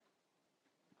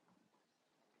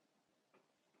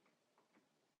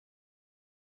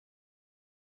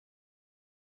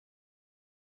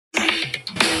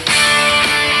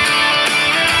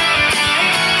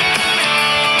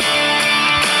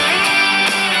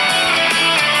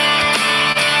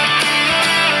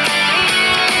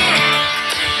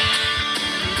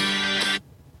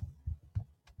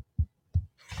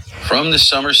From the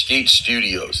Summer Skate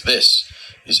Studios, this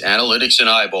is Analytics and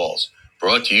Eyeballs,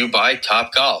 brought to you by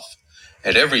Topgolf.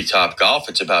 At every Topgolf,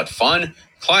 it's about fun,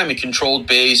 climate-controlled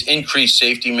bays, increased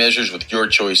safety measures with your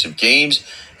choice of games,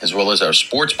 as well as our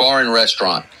sports bar and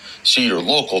restaurant. See your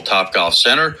local Topgolf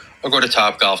center or go to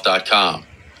topgolf.com.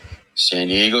 San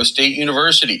Diego State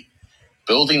University,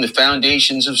 building the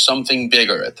foundations of something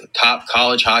bigger at the top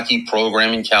college hockey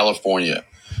program in California.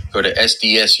 Go to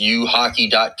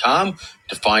sdsuhockey.com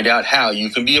to find out how you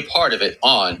can be a part of it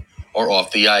on or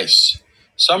off the ice.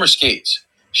 Summer skates,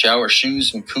 shower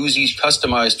shoes and koozies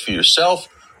customized for yourself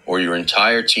or your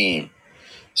entire team.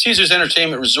 Caesars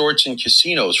Entertainment Resorts and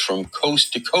Casinos from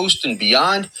coast to coast and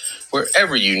beyond.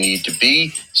 Wherever you need to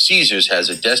be, Caesars has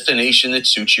a destination that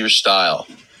suits your style.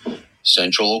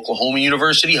 Central Oklahoma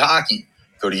University Hockey.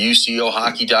 Go to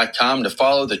ucohockey.com to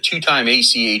follow the two-time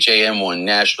ACHA-M1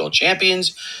 national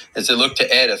champions as they look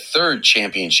to add a third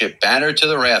championship banner to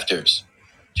the rafters.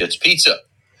 Jets Pizza.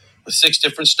 With 6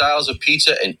 different styles of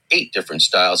pizza and 8 different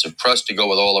styles of crust to go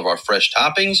with all of our fresh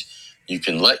toppings, you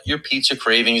can let your pizza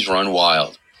cravings run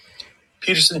wild.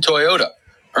 Peterson Toyota,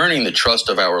 earning the trust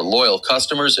of our loyal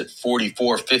customers at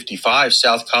 4455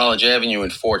 South College Avenue in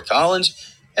Fort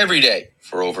Collins every day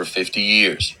for over 50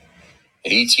 years.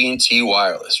 AT&T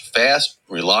Wireless, fast,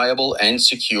 reliable, and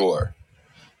secure.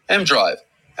 M-Drive,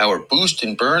 our boost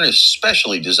and burn is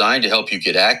specially designed to help you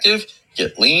get active,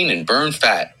 get lean, and burn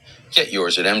fat. Get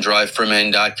yours at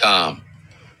mdriveformen.com.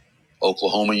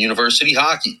 Oklahoma University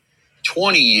Hockey,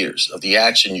 20 years of the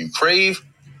action you crave,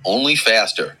 only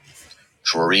faster.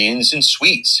 Drury Inns and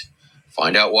Suites.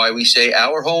 Find out why we say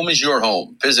our home is your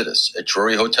home. Visit us at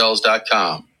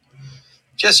druryhotels.com.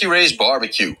 Jesse Ray's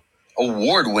Barbecue,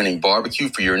 award-winning barbecue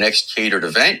for your next catered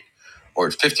event, or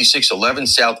at 5611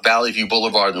 South Valley View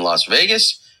Boulevard in Las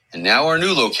Vegas, and now our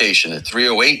new location at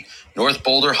 308 North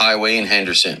Boulder Highway in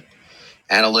Henderson.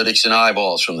 Analytics and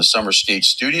Eyeballs from the Summer Skate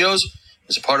Studios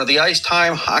is a part of the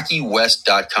Icetime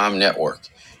HockeyWest.com network.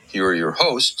 Here are your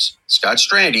hosts, Scott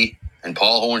Strandy and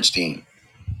Paul Hornstein.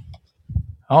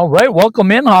 All right,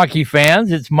 welcome in, hockey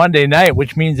fans. It's Monday night,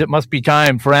 which means it must be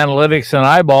time for Analytics and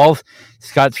Eyeballs.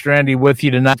 Scott Strandy with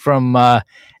you tonight from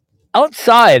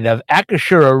outside of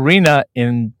Acrisure Arena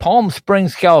in Palm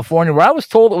Springs, California, where I was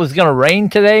told it was going to rain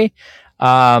today.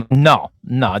 No,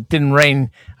 it didn't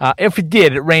rain. If it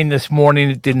did, it rained this morning.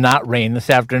 It did not rain this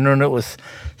afternoon. It was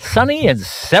sunny and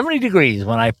 70 degrees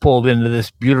when I pulled into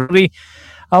this beautifully.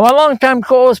 My longtime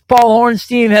co-host Paul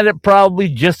Hornstein had it probably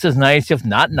just as nice, if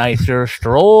not nicer,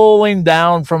 strolling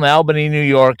down from Albany, New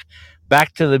York,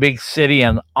 back to the big city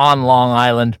and on Long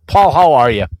Island. Paul, how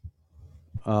are you?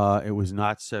 It was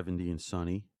not 70 and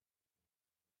sunny.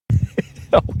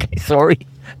 Okay, sorry.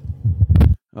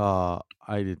 I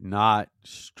did not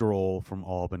stroll from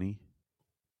Albany.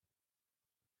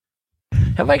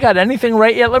 Have I got anything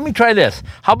right yet? Let me try this.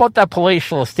 How about that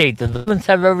palatial estate? Did the Vince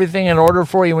have everything in order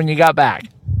for you when you got back?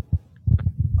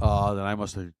 Then I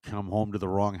must have come home to the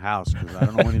wrong house because I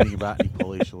don't know anything about any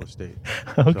palatial estate.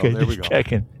 Okay, so there we go.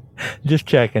 Just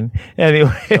checking.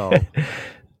 Anyway. So,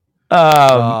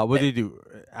 what did you do?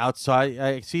 Outside?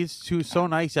 I see it's so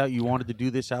nice out. You wanted to do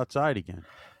this outside again.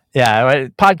 Yeah,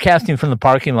 podcasting from the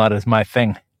parking lot is my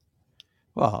thing.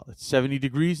 Well, it's 70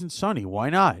 degrees and sunny. Why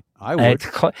not? I would.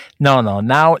 No.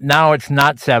 Now it's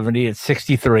not 70. It's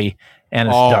 63, and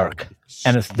it's dark.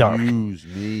 And it's dark. Excuse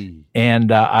me.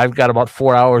 And I've got about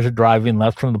 4 hours of driving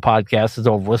left from the podcast is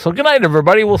over with. So good night,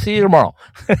 everybody. We'll see you tomorrow.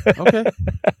 Okay.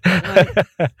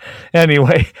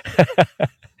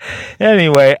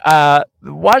 Anyway,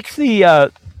 watch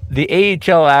the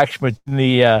AHL action between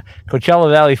the Coachella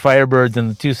Valley Firebirds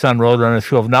and the Tucson Roadrunners,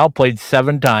 who have now played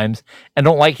 7 times and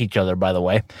don't like each other, by the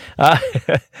way.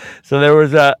 So there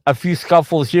was a few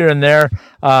scuffles here and there.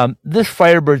 This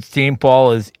Firebirds team,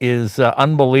 Paul, is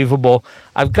unbelievable.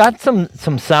 I've got some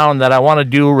sound that I want to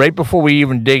do right before we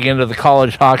even dig into the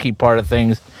college hockey part of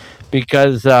things,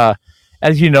 because,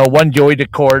 as you know, one Joey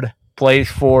Decord plays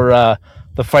for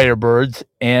the Firebirds,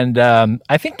 and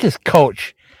I think his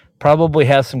coach probably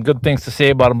has some good things to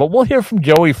say about him. But we'll hear from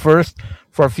Joey first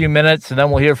for a few minutes, and then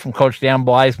we'll hear from Coach Dan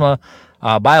Bilesma,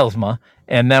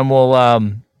 and then we'll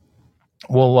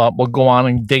go on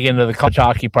and dig into the college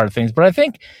hockey part of things. But I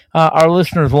think our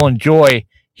listeners will enjoy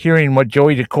hearing what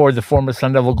Joey Decord, the former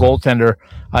Sun Devil goaltender,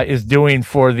 is doing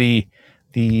for the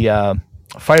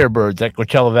Firebirds at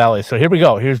Coachella Valley. So here we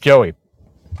go. Here's Joey.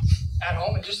 At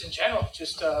home and just in general,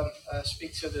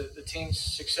 speak to the team's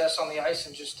success on the ice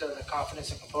and just the confidence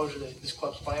and composure that this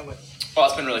club's playing with. Well,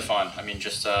 it's been really fun. I mean,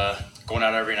 just going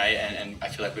out every night, and I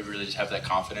feel like we really just have that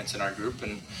confidence in our group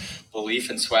and belief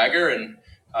and swagger, and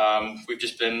we've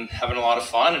just been having a lot of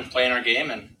fun and playing our game,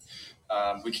 and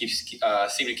we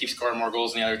seem to keep scoring more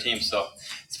goals than the other team. So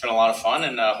it's been a lot of fun,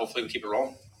 and hopefully we keep it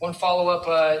rolling. One follow-up,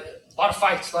 a lot of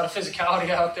fights, a lot of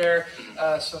physicality out there,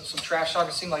 some trash talk.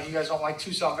 It seems like you guys don't like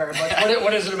Tucson very much.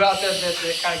 What is it about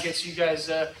that kind of gets you guys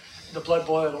the blood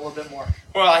boiling a little bit more?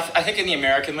 Well, I think in the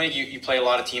American League, you play a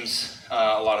lot of teams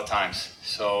a lot of times.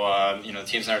 So, the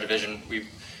teams in our division, we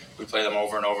play them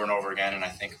over and over and over again, and I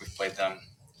think we've played them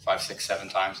 5, 6, 7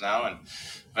 times now, and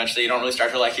eventually you don't really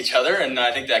start to like each other, and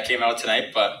I think that came out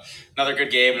tonight. But another good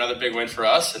game, another big win for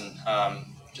us, and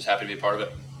just happy to be a part of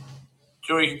it.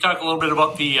 Joey, can you talk a little bit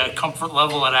about the comfort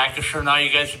level at Acrisure now?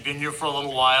 You guys have been here for a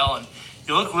little while, and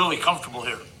you look really comfortable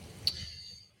here.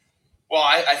 Well,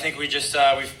 I think we just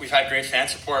we've had great fan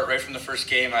support right from the first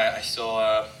game. I still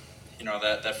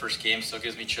that first game still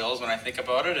gives me chills when I think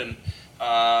about it, and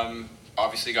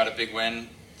obviously got a big win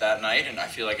that night, and I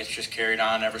feel like it's just carried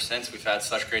on ever since. We've had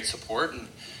such great support, and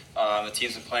the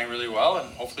team's been playing really well,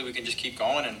 and hopefully we can just keep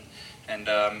going and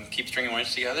keep stringing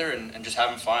wins together and just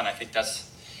having fun. I think that's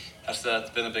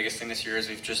been the biggest thing this year is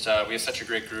we have such a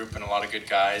great group and a lot of good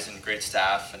guys and great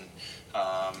staff, and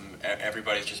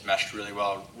everybody's just meshed really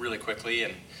well, really quickly,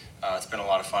 and it's been a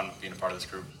lot of fun being a part of this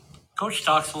group. Coach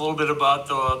talks a little bit about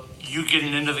you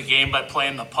getting into the game by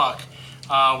playing the puck.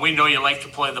 We know you like to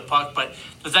play the puck, but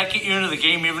does that get you into the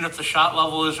game even if the shot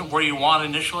level isn't where you want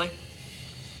initially?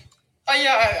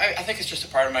 I think it's just a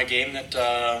part of my game that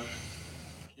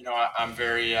I'm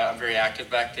very active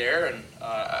back there, and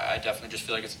I definitely just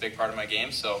feel like it's a big part of my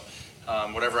game. So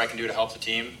whatever I can do to help the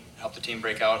team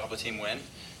break out, help the team win,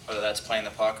 whether that's playing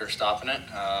the puck or stopping it,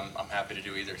 I'm happy to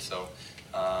do either. So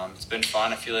it's been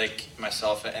fun. I feel like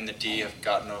myself and the D have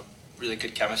gotten a really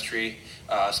good chemistry,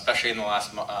 especially in the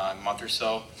last month or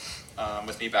so,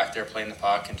 with me back there playing the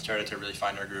puck, and started to really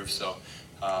find our groove. So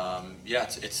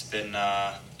it's been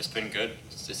good.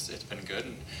 It's been good,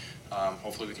 and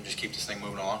hopefully we can just keep this thing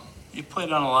moving along. You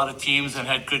played on a lot of teams and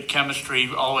had good chemistry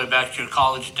all the way back to your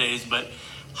college days, but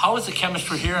how is the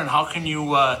chemistry here, and how can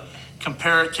you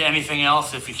compare it to anything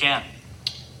else if you can?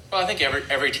 Well, I think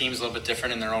every team's a little bit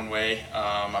different in their own way.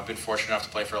 I've been fortunate enough to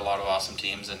play for a lot of awesome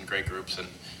teams and great groups, and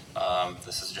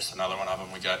this is just another one of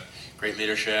them. We got great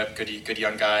leadership, good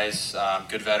young guys,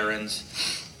 good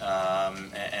veterans,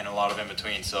 and a lot of in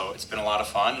between. So it's been a lot of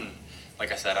fun, and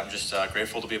like I said, I'm just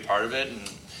grateful to be a part of it, and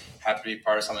happy to be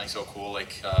part of something so cool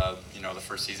like the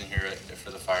first season here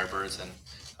for the Firebirds, and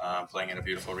playing in a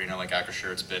beautiful arena like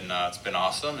Acrisure. It's been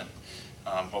awesome, and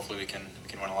hopefully we can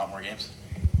win a lot more games.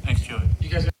 Thanks, Joey. You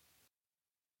guys.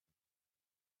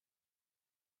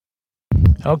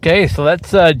 Okay, so that's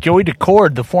Joey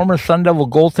Daccord, the former Sun Devil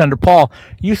goaltender. Paul,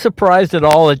 you surprised at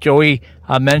all that Joey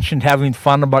mentioned having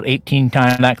fun about 18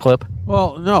 times in that clip?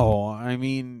 Well, no. I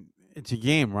mean, it's a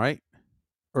game, right?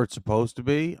 Or it's supposed to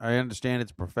be. I understand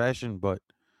it's a profession, but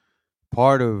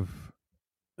part of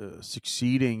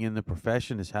succeeding in the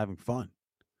profession is having fun.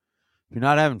 If you're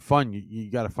not having fun,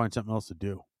 you got to find something else to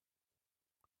do.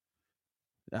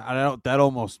 That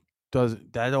almost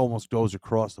goes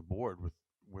across the board with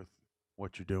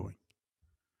what you're doing.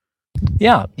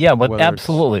 Yeah, but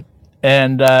absolutely.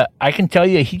 And I can tell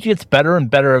you, he gets better and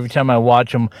better every time I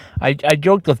watch him. I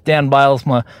joked with Dan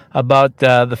Bilesma about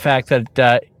the fact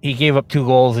that he gave up 2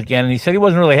 goals again, and he said he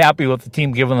wasn't really happy with the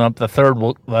team giving up the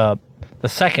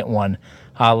second one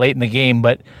late in the game.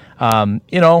 But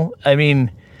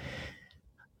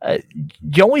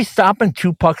Joey stopping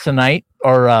 2 pucks a night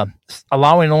or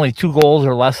allowing only 2 goals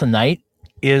or less a night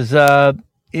is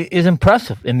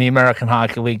impressive in the American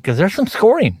Hockey League, because there's some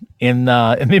scoring in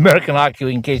the American Hockey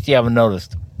League, in case you haven't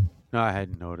noticed. No, I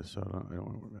hadn't noticed, so I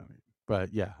don't know about it.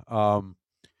 But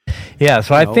yeah,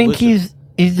 so I think he's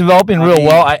developing real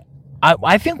well.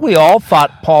 I think we all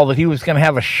thought, Paul, that he was going to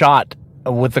have a shot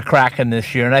with the Kraken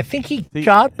this year, and I think he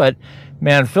shot. But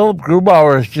man, Philip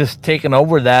Grubauer has just taken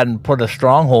over that and put a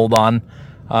stronghold on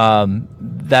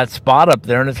that spot up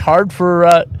there, and it's hard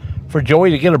for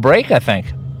Joey to get a break, I think.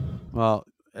 Well,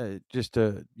 just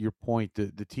to your point,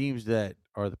 the teams that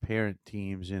are the parent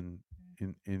teams in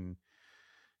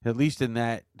at least in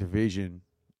that division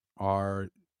are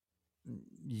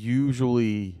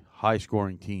usually high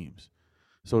scoring teams.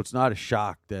 So it's not a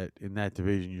shock that in that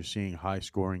division you're seeing high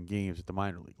scoring games at the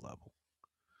minor league level.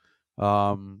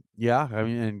 And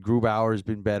Grubauer has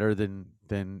been better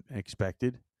than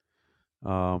expected.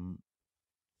 Still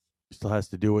has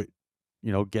to do it.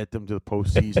 Get them to the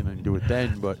postseason and do it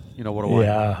then. But, what do I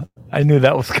know? I knew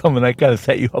that was coming. I kind of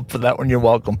set you up for that one. You're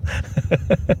welcome.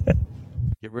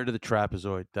 Get rid of the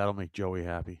trapezoid. That'll make Joey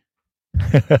happy.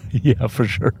 Yeah, for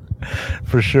sure,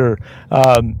 for sure.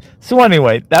 So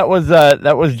anyway, that was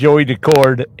Joey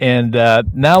Decord, and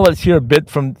now let's hear a bit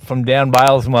from Dan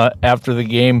Bilesma after the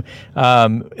game.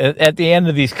 At the end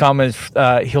of these comments,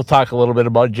 he'll talk a little bit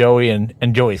about Joey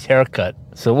and Joey's haircut.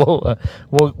 So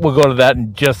we'll go to that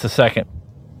in just a second.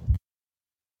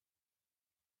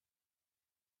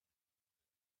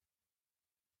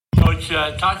 Coach,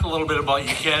 talk a little bit about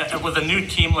with a new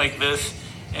team like this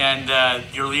and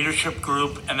your leadership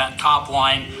group and that top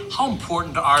line. How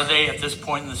important are they at this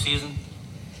point in the season?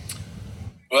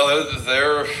 Well,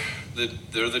 they're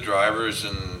the drivers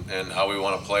and how we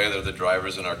want to play. They're the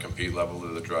drivers in our compete level.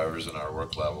 They're the drivers in our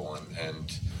work level,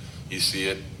 and you see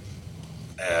it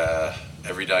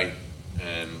every night,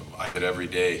 and I get every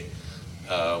day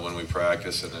when we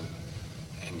practice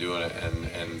and doing it,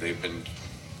 and they've been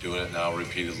doing it now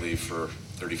repeatedly for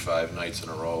 35 nights in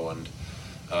a row, and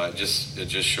it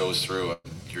just shows through.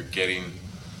 You're getting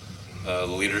the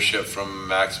leadership from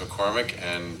Max McCormick,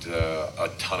 and a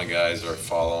ton of guys are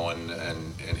following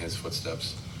in his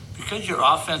footsteps. Because your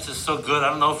offense is so good, I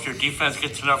don't know if your defense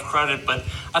gets enough credit, but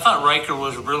I thought Riker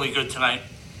was really good tonight.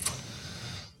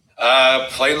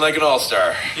 Playing like an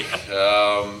all-star.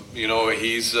 Yeah.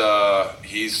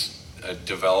 He's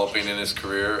developing in his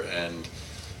career, and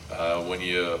when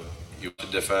you have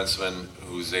a defenseman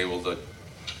who's able to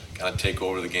kind of take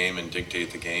over the game and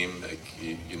dictate the game, like,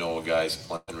 a guy's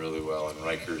playing really well. And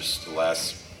Riker's the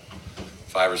last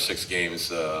 5 or 6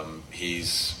 games,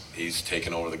 he's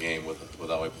taken over the game with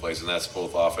how he plays, and that's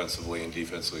both offensively and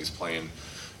defensively. He's playing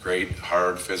great,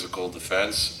 hard, physical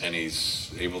defense, and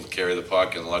he's able to carry the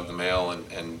puck and lug the mail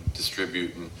and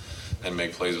distribute and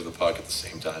make plays with the puck at the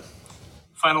same time.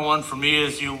 Final one for me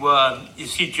is you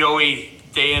see Joey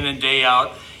day in and day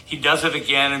out. He does it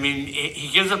again. I mean, he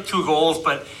gives up 2 goals,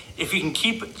 but if you can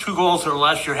keep 2 goals or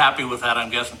less, you're happy with that,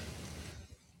 I'm guessing.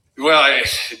 Well,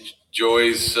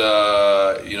 Joey's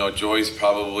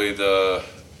probably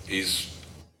he's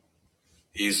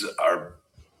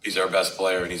our best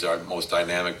player, and he's our most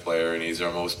dynamic player, and he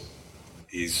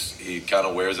kind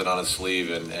of wears it on his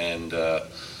sleeve, and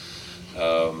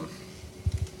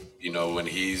when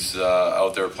he's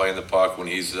out there playing the puck, when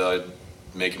he's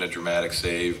making a dramatic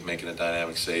save, making a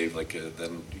dynamic save,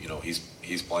 then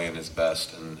he's playing his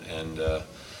best, and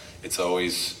it's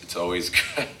always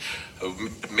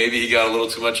maybe he got a little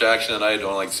too much action tonight. I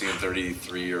don't like seeing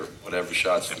 33 or whatever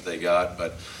shots that they got,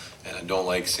 and I don't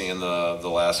like seeing the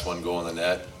last one go in the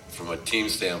net from a team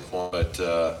standpoint.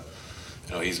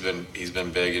 But he's been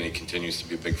big, and he continues to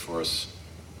be big for us.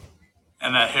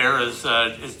 And that hair is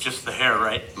just the hair,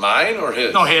 right? Mine or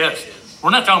his? No, his. We're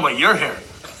not talking about your hair.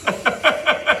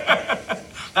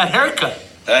 That haircut.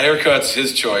 That haircut's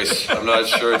his choice. I'm not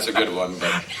sure it's a good one,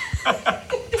 but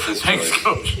it's his Thanks, choice.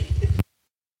 Coach.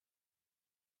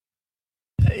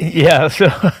 Yeah, so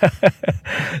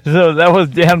that was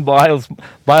Dan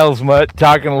Bilesma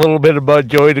talking a little bit about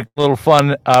Joey. A little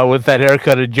fun with that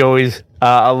haircut of Joey's,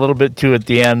 a little bit too at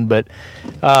the end. But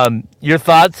your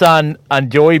thoughts on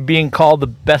Joey being called the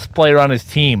best player on his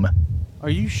team? Are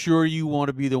you sure you want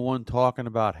to be the one talking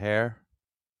about hair?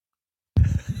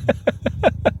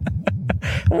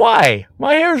 Why?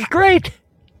 My hair's great.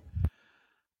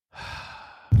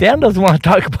 Dan doesn't want to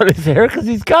talk about his hair because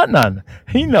he's got none.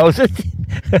 He knows it.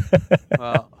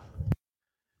 Well,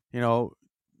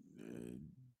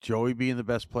 Joey being the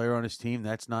best player on his team,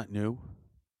 that's not new.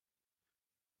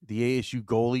 The ASU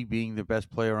goalie being the best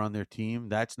player on their team,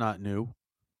 that's not new.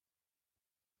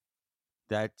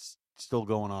 That's still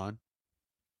going on.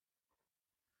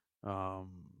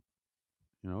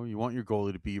 You want your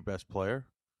goalie to be your best player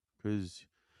because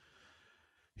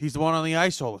he's the one on the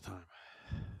ice all the time.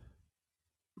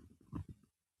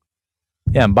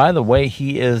 Yeah, and by the way,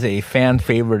 he is a fan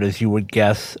favorite, as you would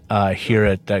guess, here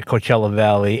at Coachella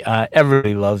Valley.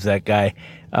 Everybody loves that guy.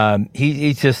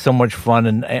 He's just so much fun,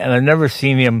 and I've never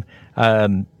seen him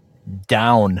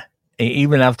down,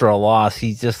 even after a loss.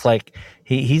 He's just like,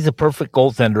 he's a perfect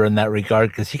goaltender in that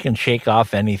regard because he can shake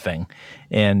off anything.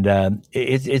 And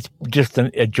it's just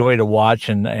a joy to watch,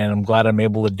 and I'm glad I'm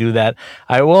able to do that.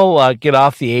 I will get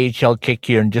off the AHL kick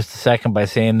here in just a second by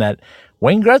saying that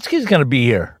Wayne Gretzky is going to be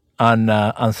here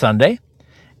on Sunday,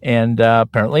 and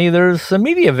apparently there's some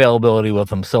media availability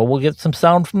with him, so we'll get some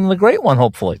sound from the great one,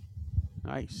 hopefully.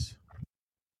 Nice.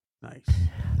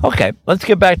 Okay, let's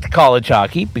get back to college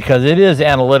hockey because it is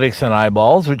analytics and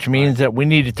eyeballs, which means that we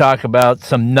need to talk about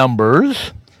some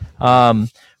numbers. When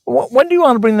do you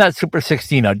want to bring that Super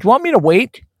 16 out? Do you want me to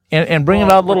wait and bring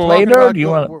it out a little later? Or do you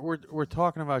want? We're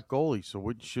talking about goalies,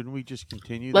 so shouldn't we just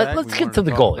continue Let's get to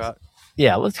the goalies.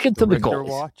 Yeah, let's get to the goalies.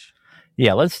 Watch?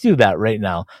 Yeah, let's do that right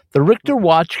now. The Richter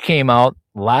Watch came out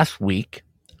last week.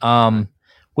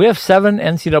 We have 7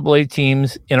 NCAA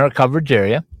teams in our coverage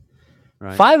area.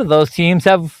 Right. 5 of those teams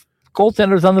have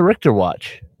goaltenders on the Richter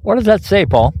Watch. What does that say,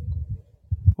 Paul?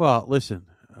 Well, listen,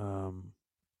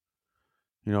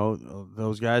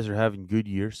 those guys are having good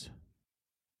years.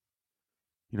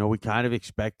 We kind of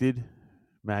expected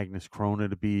Magnus Krona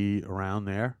to be around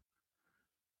there.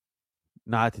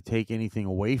 Not to take anything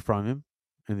away from him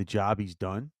and the job he's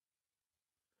done.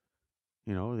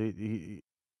 You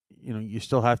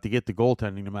still have to get the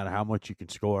goaltending no matter how much you can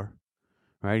score.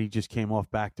 Right? He just came off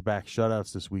back-to-back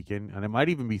shutouts this weekend, and it might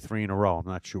even be 3 in a row. I'm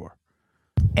not sure.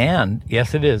 And,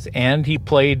 yes, it is. And he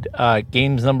played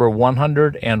games number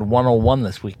 100 and 101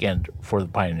 this weekend for the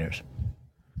Pioneers.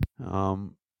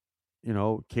 Caden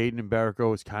Mbereko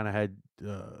has kind of had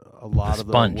a lot of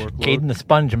the workload. Caden the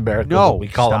Sponge Mbereko, no, we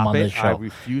call him on this show. I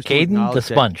refuse to Caden the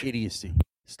Sponge. Idiocy.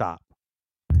 Stop.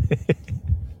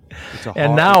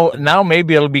 And now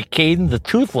maybe it'll be Caden the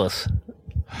Toothless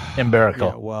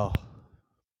Mbereko. Yeah, well,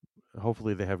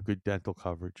 hopefully they have good dental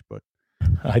coverage, but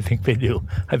I think they do.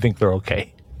 I think they're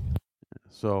okay.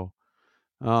 So,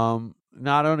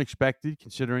 not unexpected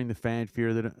considering the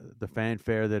fanfare that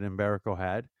Mbereko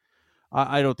had.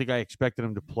 I don't think I expected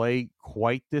him to play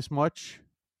quite this much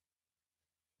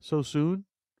so soon,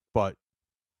 but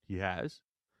he has.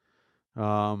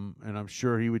 And I'm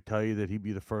sure he would tell you that he'd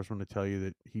be the first one to tell you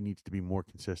that he needs to be more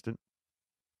consistent.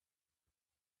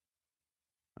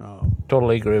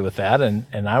 Totally agree with that.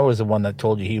 And I was the one that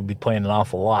told you he would be playing an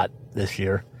awful lot this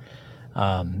year.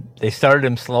 They started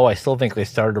him slow. I still think they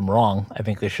started him wrong. I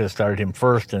think they should have started him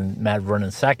first and Matt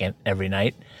Vernon second every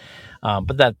night.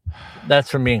 But that's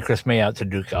for me and Chris May out to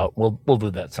Duke out. We'll do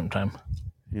that sometime.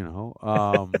 You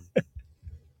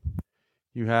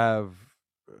have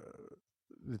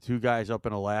the 2 guys up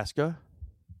in Alaska,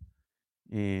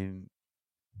 in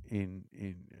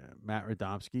Matt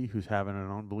Radomski, who's having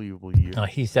an unbelievable year.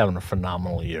 He's having a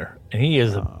phenomenal year, and he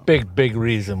is a big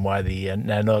reason why the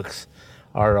Nanooks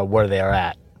are where they are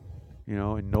at.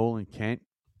 And Nolan Kent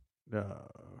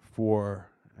for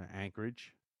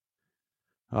Anchorage.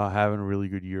 Having a really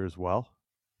good year as well.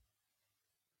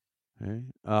 Okay.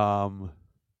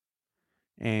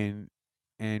 And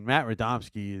Matt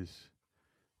Radomski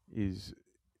is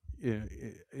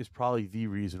probably the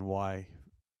reason why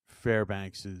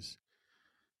Fairbanks has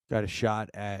got a shot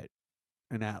at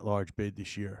an at-large bid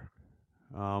this year.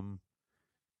 Well,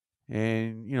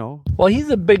 he's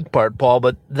a big part, Paul,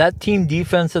 but that team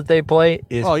defense that they play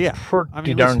is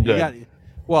pretty darn good.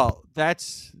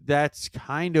 That's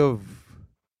kind of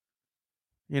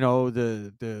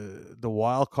the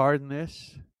wild card in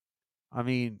this. I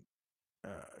mean,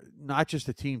 not just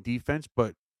the team defense,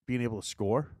 but being able to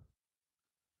score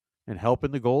and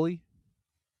helping the goalie.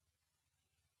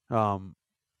 And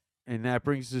that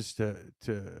brings us to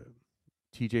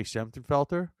TJ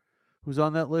Semptenfelter, who's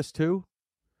on that list too.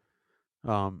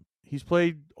 He's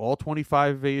played all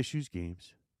 25 of ASU's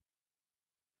games.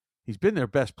 He's been their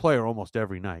best player almost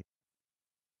every night.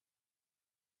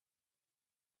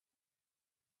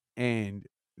 And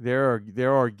there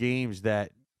are games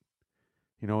that,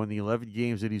 in the 11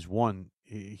 games that he's won,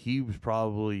 he was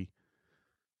probably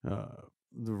the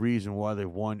reason why they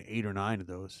won 8 or 9 of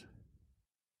those.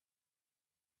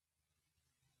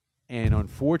 And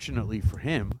unfortunately for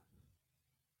him,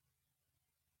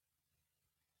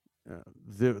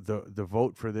 the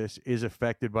vote for this is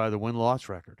affected by the win-loss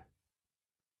record.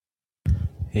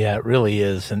 Yeah, it really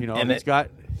is. And he's got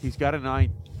a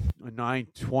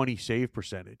 920 save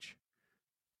percentage.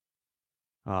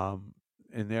 And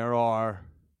there are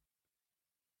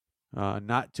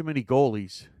not too many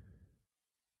goalies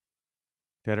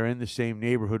that are in the same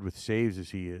neighborhood with saves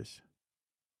as he is.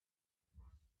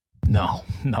 No.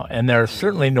 And there are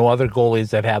certainly no other goalies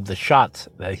that have the shots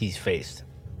that he's faced.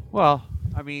 Well,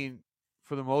 I mean,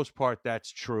 for the most part,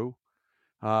 that's true.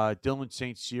 Dylan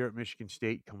St. Cyr at Michigan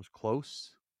State comes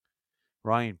close.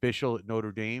 Ryan Bischel at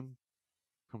Notre Dame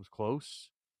comes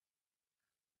close.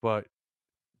 But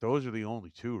those are the only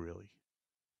 2, really.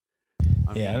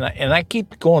 And I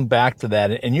keep going back to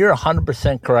that. And you're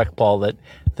 100% correct, Paul, that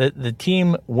the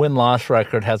team win-loss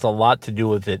record has a lot to do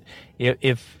with it.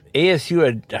 If ASU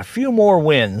had a few more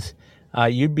wins,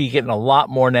 you'd be getting a lot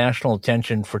more national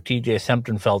attention for TJ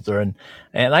Semptenfelter.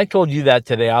 And I told you that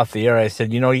today off the air. I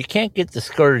said, you can't get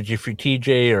discouraged if you're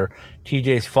TJ or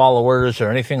TJ's followers or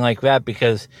anything like that,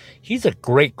 because he's a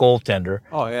great goaltender.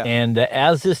 Oh, yeah. And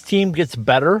as this team gets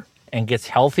better and gets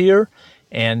healthier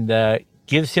and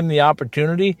gives him the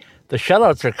opportunity, the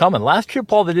shutouts are coming. Last year,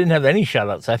 Paul, they didn't have any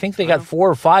shutouts. I think they got 4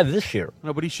 or 5 this year.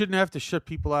 No, but he shouldn't have to shut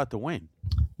people out to win.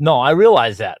 No, I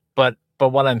realize that, but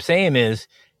what I'm saying is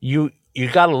you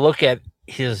got to look at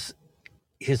his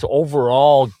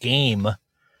overall game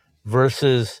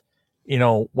versus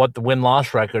what the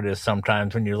win-loss record is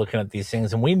sometimes when you're looking at these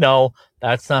things. And we know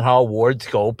that's not how awards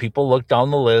go. People look down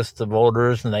the list, the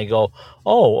voters, and they go,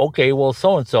 oh, okay, well,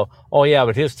 so-and-so. Oh, yeah,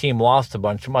 but his team lost a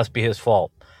bunch. It must be his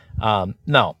fault.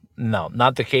 No,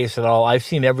 not the case at all. I've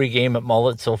seen every game at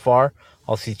Mullet so far.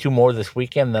 I'll see 2 more this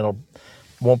weekend.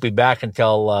 Won't be back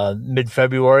until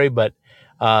mid-February, but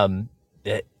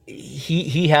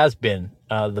he has been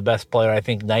the best player, I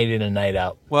think, night in and night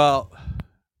out. Well,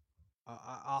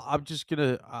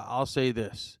 I'll say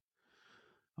this.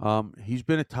 He's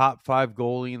been a top 5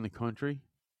 goalie in the country.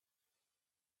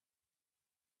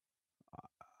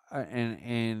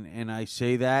 And I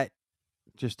say that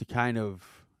just to kind of,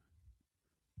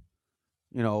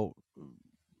 in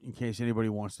case anybody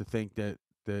wants to think that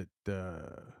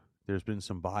there's been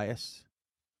some bias.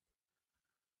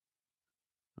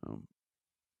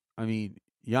 I mean,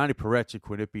 Yanni Peretz at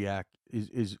Quinnipiac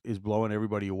is blowing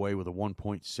everybody away with a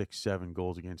 1.67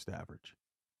 goals against average.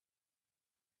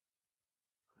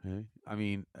 Okay? I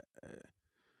mean,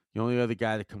 the only other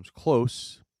guy that comes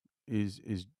close is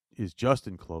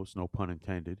Justin Close, no pun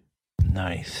intended.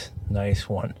 Nice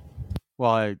one.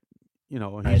 Well, he's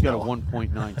got a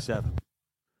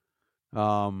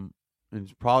 1.97. And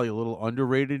it's probably a little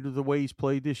underrated the way he's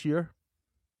played this year.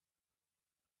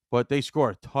 But they score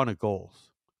a ton of goals.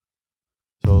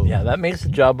 So yeah, that makes the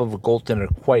job of a goaltender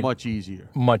quite much easier.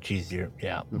 Much easier,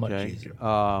 yeah, okay. Much easier.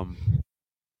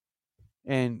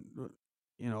 And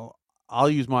I'll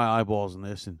use my eyeballs on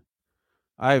this, and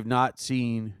I have not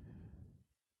seen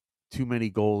too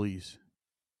many goalies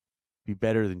be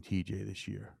better than TJ this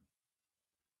year.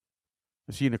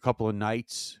 I've seen a couple of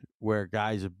nights where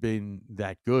guys have been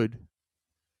that good.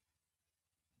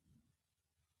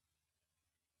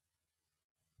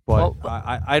 But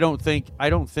I don't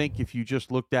think if you just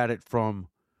looked at it from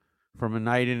a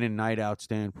night in and night out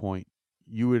standpoint,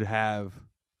 you would have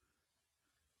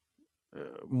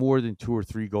more than 2 or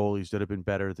 3 goalies that have been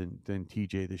better than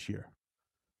TJ this year.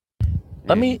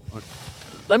 Let me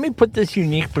put this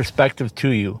unique perspective to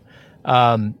you.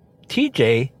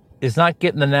 TJ is not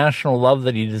getting the national love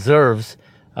that he deserves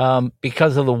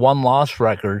because of the 1-loss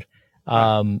record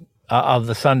of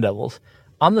the Sun Devils.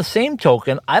 On the same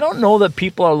token, I don't know that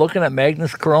people are looking at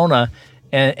Magnus Corona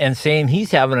and saying he's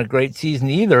having a great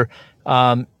season either,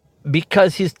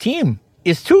 because his team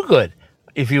is too good,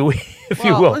 if you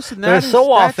will. Listen, they're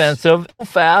so offensive, so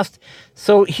fast.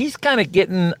 So he's kind of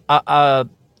getting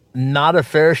not a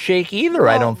fair shake either.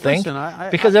 I don't think,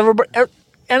 because everybody.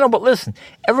 I know, but listen,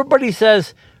 everybody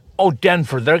says, oh,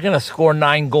 Denver, they're going to score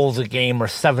 9 goals a game or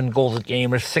 7 goals a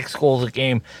game or 6 goals a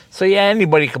game. So, yeah,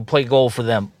 anybody can play goal for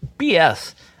them.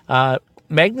 BS.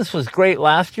 Magnus was great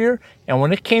last year, and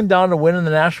when it came down to winning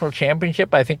the national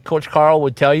championship, I think Coach Carl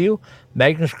would tell you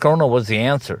Magnus Corona was the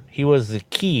answer. He was the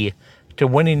key to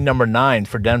winning number 9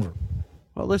 for Denver.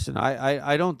 Well, listen,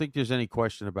 I don't think there's any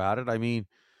question about it. I mean,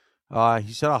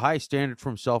 he set a high standard for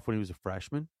himself when he was a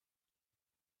freshman.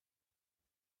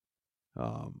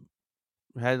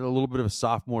 Had a little bit of a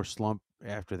sophomore slump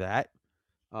after that.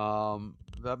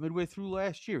 About midway through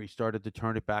last year, he started to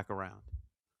turn it back around.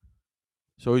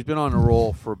 So he's been on a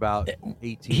roll for about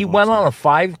 18 He months went now. on a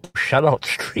 5 shutout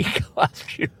streak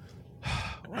last year.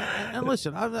 And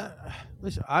listen,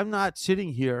 I'm not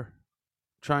sitting here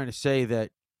trying to say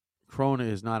that Corona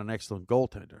is not an excellent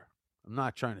goaltender. I'm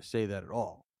not trying to say that at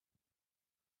all.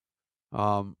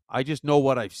 I just know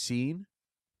what I've seen.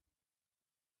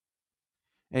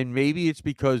 And maybe it's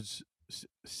because,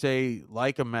 say,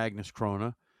 like a Magnus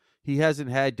Corona, he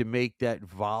hasn't had to make that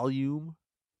volume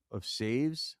of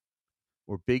saves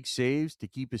or big saves to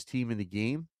keep his team in the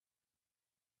game.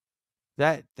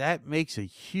 That makes a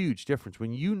huge difference.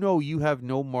 When you know you have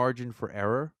no margin for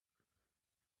error,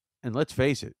 and let's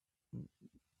face it,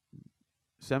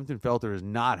 Semton Felter has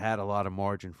not had a lot of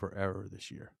margin for error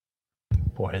this year.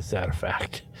 Boy, is that a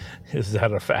fact. Is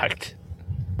that a fact?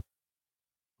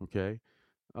 Okay.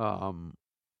 Who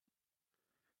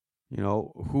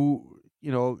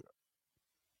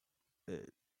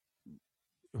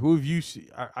have you seen?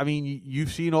 I mean,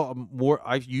 you've seen more.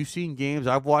 You've seen games.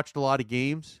 I've watched a lot of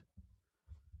games.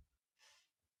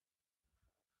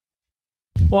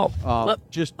 Well,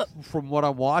 just from what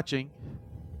I'm watching,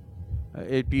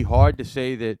 it'd be hard to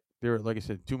say that there, like I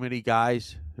said, too many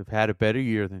guys have had a better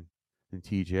year than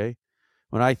TJ.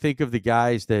 When I think of the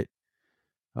guys that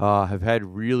have had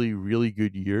really, really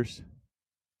good years,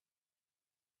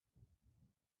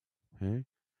 okay,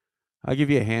 I'll give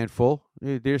you a handful.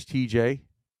 There's TJ.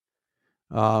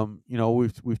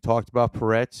 We've talked about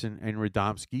Peretz and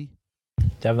Radomski.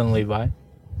 Devin Levi.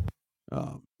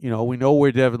 We know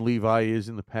where Devin Levi is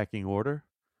in the pecking order.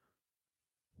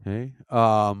 Okay.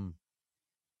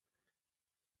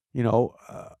 You're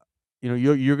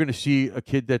going to see a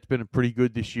kid that's been pretty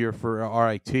good this year for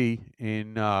RIT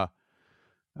in Tommy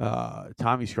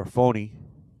Scarfoni.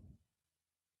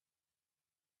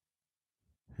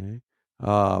 Okay.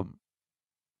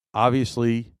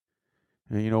 Obviously,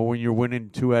 when you're winning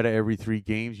 2 out of every 3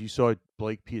 games, you saw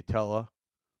Blake Piatella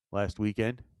last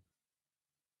weekend.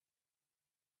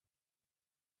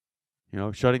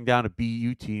 Shutting down a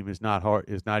BU team is not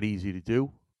easy to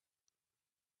do.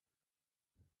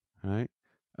 All right.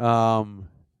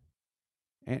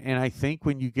 And I think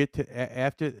when you get to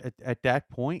at that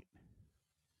point,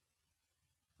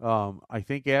 I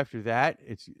think after that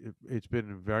it's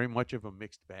been very much of a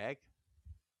mixed bag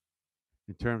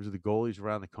in terms of the goalies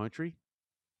around the country.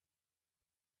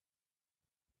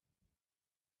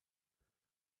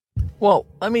 Well,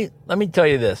 let me tell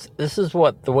you this. This is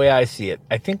the way I see it.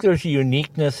 I think there's a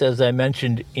uniqueness, as I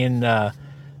mentioned, in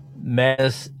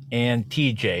Mez and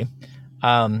TJ.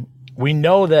 We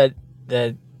know that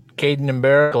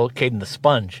Caden the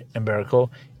Sponge Mbereko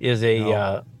is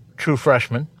a true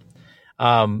freshman.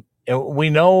 And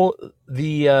we know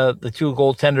the 2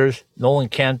 goaltenders, Nolan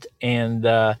Kent and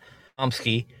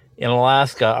Tomsky in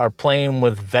Alaska, are playing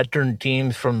with veteran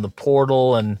teams from the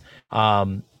portal and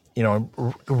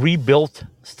rebuilt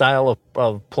style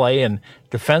of play and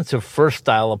defensive first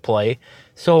style of play.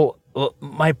 So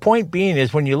my point being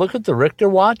is, when you look at the Richter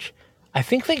watch, I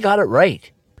think they got it right,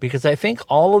 because I think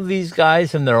all of these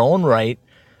guys in their own right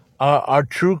are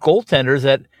true goaltenders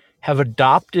that have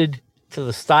adopted to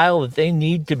the style that they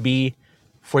need to be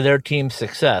for their team's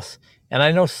success. And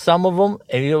I know some of them,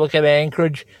 if you look at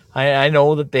Anchorage, I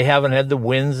know that they haven't had the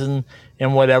wins and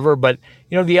whatever, but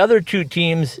the other 2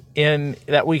 teams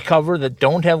that we cover that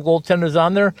don't have goaltenders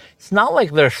on there, it's not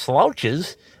like they're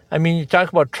slouches. I mean, you talk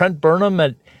about Trent Burnham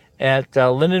at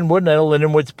Lindenwood, and I know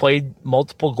Lindenwood's played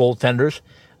multiple goaltenders.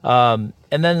 And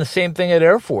then the same thing at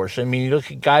Air Force. I mean, you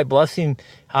look at Guy Blessing.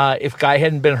 If Guy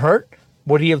hadn't been hurt,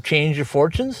 would he have changed the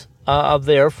fortunes of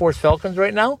the Air Force Falcons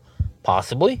right now?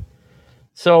 Possibly.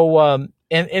 So, and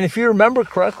if you remember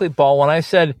correctly, Paul, when I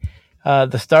said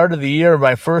the start of the year,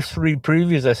 my first 3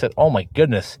 previews, I said, oh my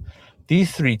goodness,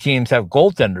 these 3 teams have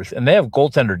goaltenders, and they have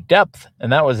goaltender depth.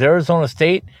 And that was Arizona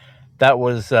State, that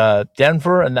was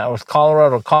Denver, and that was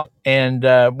Colorado. And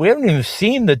we haven't even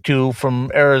seen the 2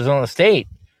 from Arizona State,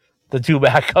 the 2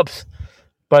 backups.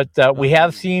 But we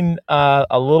have seen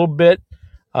a little bit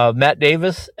of Matt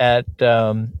Davis at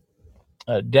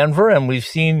Denver, and we've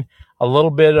seen a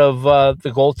little bit of the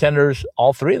goaltenders,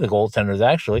 all 3 of the goaltenders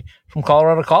actually, from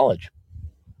Colorado College.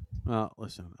 Well,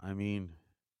 listen, I mean,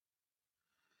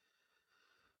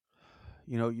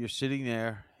 you're sitting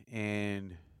there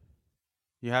and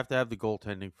you have to have the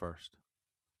goaltending first.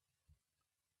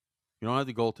 If you don't have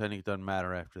the goaltending, it doesn't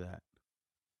matter after that.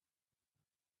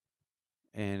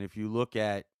 And if you look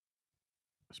at,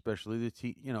 especially the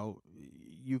team,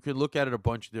 you could look at it a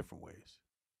bunch of different ways.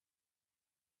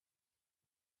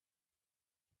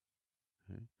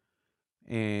 Okay.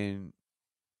 And,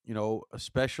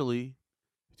 especially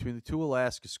between the 2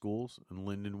 Alaska schools and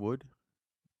Lindenwood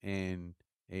and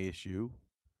ASU,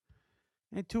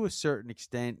 and to a certain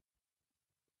extent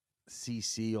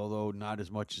CC, although not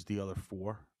as much as the other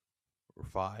 4 or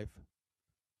 5,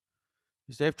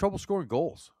 is they have trouble scoring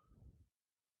goals.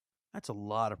 That's a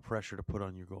lot of pressure to put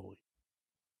on your goalie.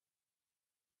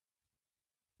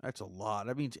 That's a lot.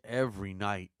 That means every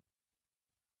night.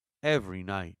 Every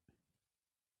night.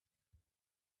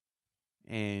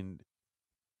 And,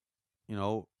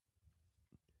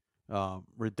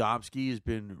 Radomski has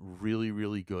been really,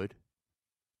 really good.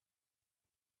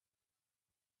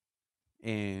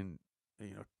 And,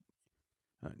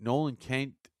 Nolan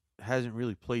Kent hasn't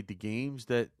really played the games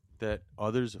that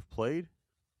others have played.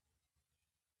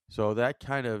 So that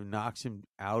kind of knocks him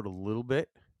out a little bit.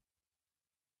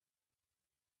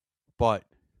 But,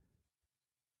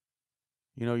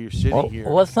 you're sitting here.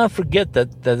 Well, let's not forget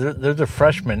that there's a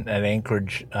freshman at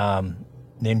Anchorage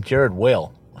named Jared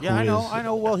Whale. Yeah, I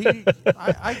know. Well,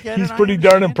 I get it. He's pretty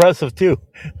darn impressive, too.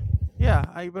 Yeah,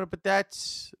 but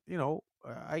that's,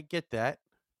 I get that.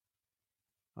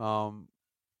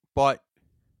 But,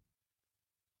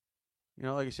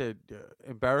 like I said,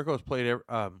 Mbereko's played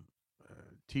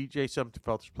TJ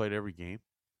Sumterfelter's played every game.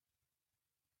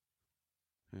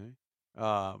 Okay.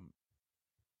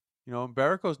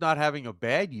 Mbereko's not having a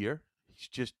bad year. He's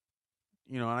just,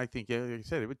 and I think, like I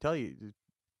said, it would tell you it's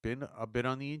been a bit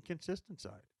on the inconsistent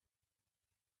side.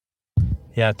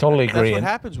 Yeah, totally That's agree. what And-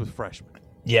 happens with freshmen.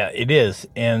 Yeah, it is,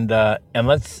 and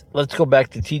let's go back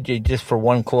to TJ just for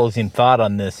one closing thought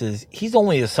on this. Is he's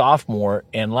only a sophomore,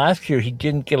 and last year he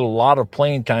didn't get a lot of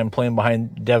playing time playing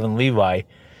behind Devin Levi,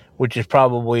 which is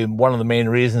probably one of the main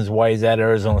reasons why he's at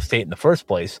Arizona State in the first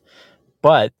place.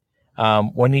 But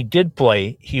when he did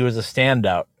play, he was a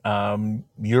standout.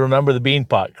 You remember the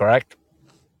Beanpot, correct?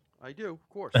 I do, of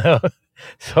course.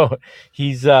 So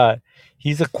he's a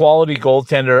quality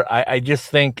goaltender. I just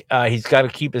think he's got to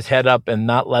keep his head up and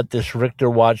not let this Richter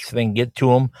watch thing get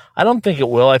to him. I don't think it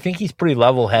will. I think he's pretty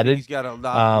level headed. He's got to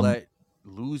not let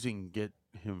losing get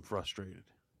him frustrated.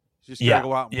 He's just got to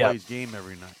go out and play his game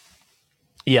every night.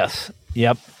 Yes.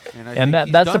 Yep. And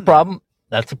that's the problem.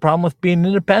 That's the problem with being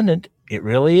independent. It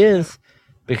really is.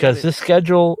 Because this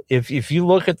schedule, if you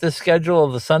look at the schedule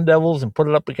of the Sun Devils and put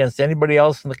it up against anybody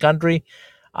else in the country,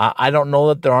 I don't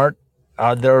know that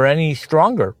there are any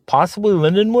stronger. Possibly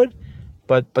Lindenwood,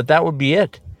 but that would be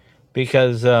it.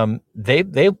 Because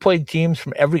they've played teams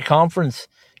from every conference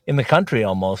in the country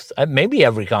almost, maybe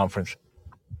every conference.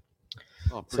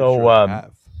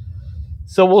 So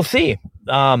we'll see.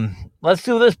 Let's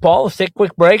do this, Paul. Let's take a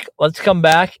quick break. Let's come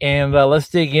back and let's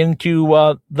dig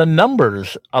into the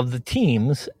numbers of the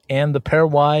teams and the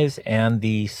pairwise and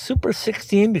the Super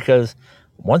 16 because,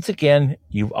 once again,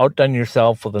 you've outdone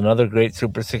yourself with another great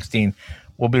Super 16.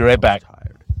 We'll be right back.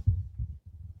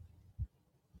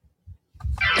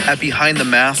 At Behind the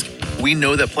Mask, we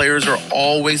know that players are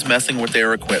always messing with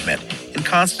their equipment and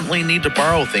constantly need to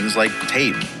borrow things like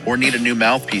tape or need a new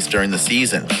mouthpiece during the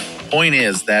season. Point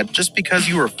is that just because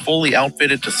you are fully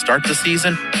outfitted to start the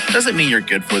season doesn't mean you're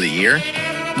good for the year.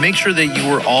 Make sure that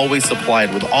you are always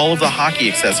supplied with all of the hockey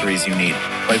accessories you need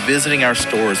by visiting our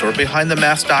stores or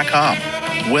behindthemask.com.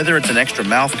 Whether it's an extra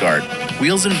mouthguard,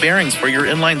 wheels and bearings for your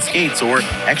inline skates, or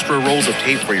extra rolls of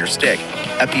tape for your stick,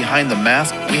 at Behind the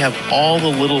Mask, we have all the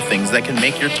little things that can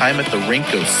make your time at the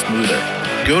rink go smoother.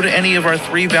 Go to any of our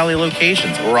 3 Valley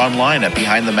locations or online at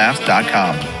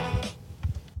behindthemask.com.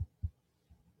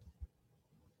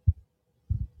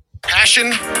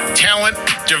 Passion, talent,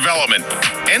 development.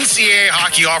 NCAA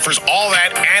hockey offers all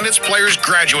that, and its players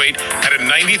graduate at a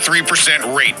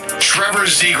 93% rate. Trevor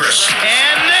Zegras.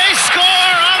 And they score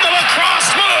on the lacrosse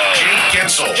move. Jake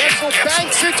Gensel. Gensel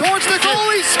banks it towards the goal.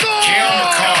 He scores. Cale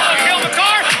Makar. Cale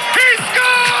Makar. He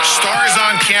scores. Stars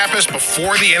on campus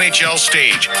before the NHL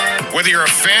stage. Whether you're a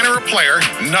fan or a player,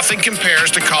 nothing compares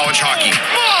to college hockey.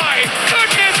 My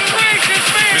goodness gracious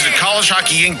me. Visit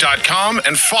collegehockeyinc.com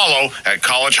and follow at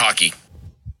College Hockey.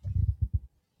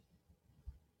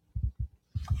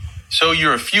 So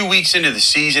you're a few weeks into the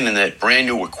season and that brand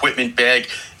new equipment bag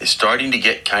is starting to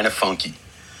get kind of funky.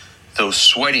 Those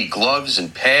sweaty gloves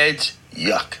and pads,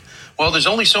 yuck. Well, there's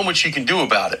only so much you can do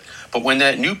about it. But when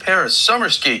that new pair of summer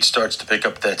skates starts to pick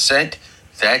up that scent,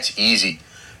 that's easy.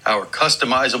 Our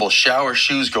customizable shower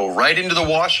shoes go right into the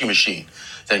washing machine,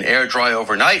 then air dry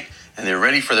overnight, and they're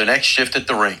ready for the next shift at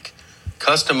the rink.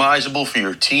 Customizable for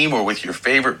your team or with your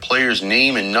favorite player's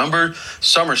name and number,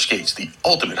 summer skates, the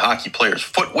ultimate hockey player's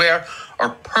footwear,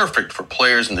 are perfect for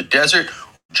players in the desert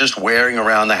just wearing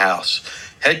around the house.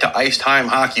 Head to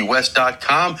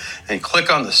IceTimeHockeyWest.com and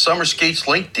click on the summer skates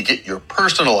link to get your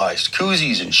personalized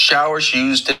koozies and shower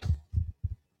shoes today.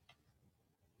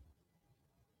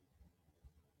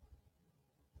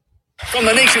 From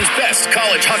the nation's best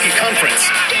college hockey conference.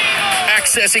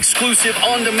 Access exclusive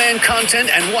on-demand content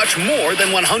and watch more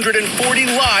than 140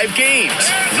 live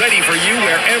games. Ready for you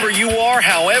wherever you are,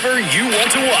 however you want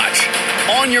to watch.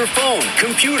 On your phone,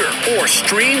 computer, or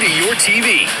stream to your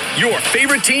TV. Your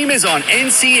favorite team is on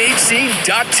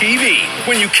NCHC.TV.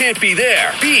 When you can't be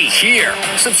there, be here.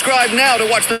 Subscribe now to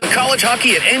watch the college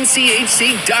hockey at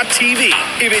NCHC.TV.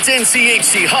 If it's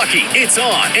NCHC hockey, it's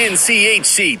on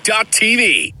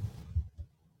NCHC.TV.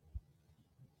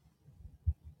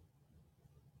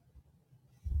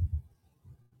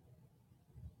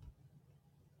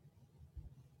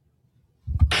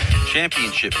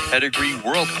 Championship pedigree,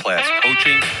 world-class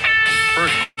coaching,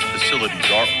 perfect facilities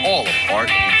are all a part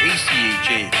of the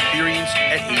ACHA experience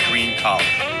at Adrian College.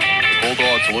 The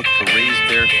Bulldogs look to raise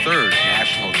their 3rd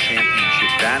national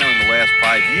championship banner in the last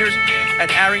 5 years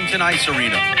at Arrington Ice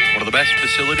Arena, one of the best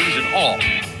facilities in all of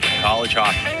college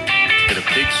hockey. Get a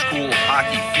big school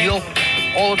hockey feel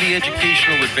with all of the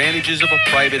educational advantages of a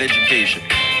private education.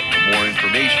 For more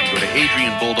information, go to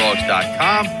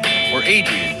adrianbulldogs.com or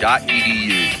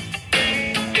adrian.edu.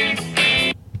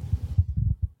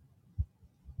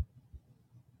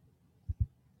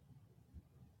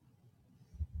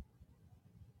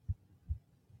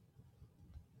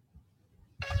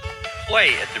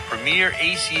 Play at the premier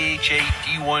ACHA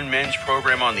D1 men's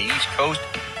program on the East Coast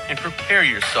and prepare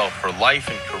yourself for life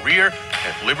and career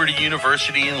at Liberty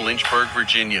University in Lynchburg,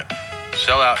 Virginia.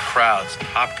 Sellout crowds,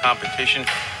 top competition,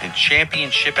 and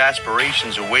championship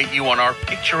aspirations await you on our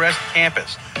picturesque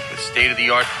campus with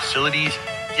state-of-the-art facilities,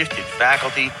 gifted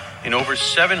faculty, and over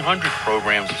 700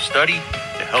 programs of study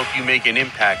to help you make an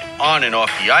impact on and off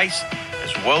the ice,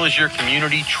 as well as your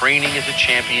community training as a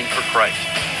champion for Christ.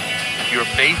 If your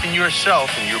faith in yourself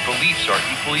and your beliefs are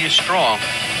equally as strong,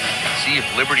 see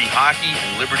if Liberty Hockey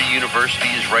and Liberty University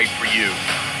is right for you.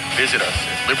 Visit us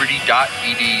at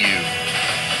liberty.edu.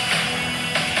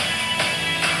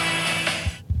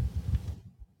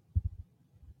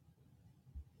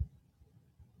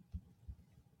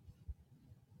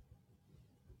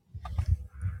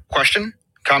 Question?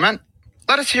 Comment?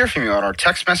 Let us hear from you on our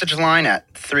text message line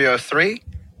at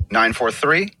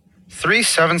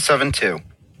 303-943-3772.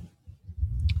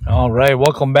 All right,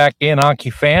 welcome back in, hockey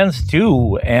fans,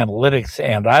 to Analytics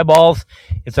and Eyeballs.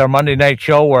 It's our Monday night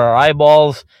show where our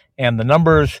eyeballs and the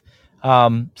numbers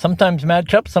sometimes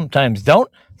match up, sometimes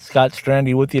don't. Scott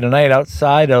Strandy with you tonight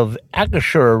outside of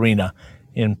Acrisure Arena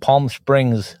in Palm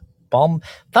Springs,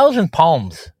 Thousand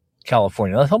Palms,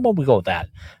 California. How about we go with that?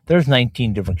 There's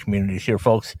 19 different communities here,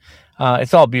 folks.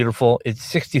 It's all beautiful. It's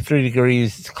 63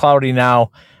 degrees. It's cloudy now.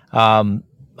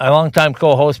 My longtime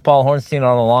co-host, Paul Hornstein,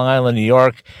 on Long Island, New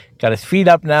York, got his feet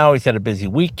up now. He's had a busy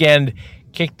weekend.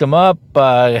 Kicked him up.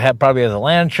 Probably has a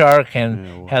land shark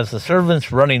and has the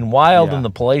servants running wild in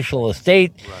the palatial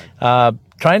estate. Right.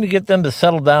 Trying to get them to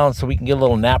settle down so we can get a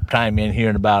little nap time in here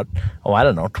in about,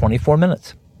 24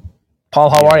 minutes.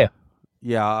 Paul, how are you?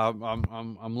 Yeah,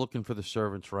 I'm looking for the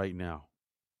servants right now.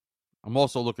 I'm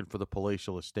also looking for the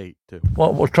palatial estate too.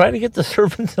 Well, we'll try to get the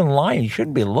servants in line. You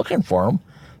shouldn't be looking for them.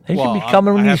 They should be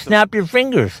coming when you snap your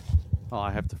fingers. Oh,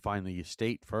 I have to find the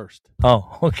estate first.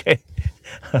 Oh, okay.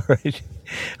 All right.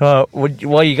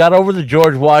 Well, you got over the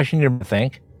George Washington, I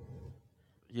think.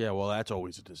 Yeah, well, that's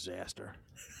always a disaster.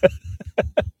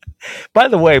 By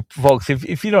the way, folks,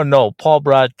 if you don't know, Paul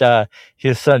brought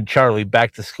his son Charlie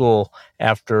back to school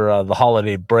after the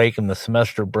holiday break and the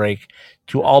semester break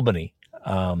to Albany.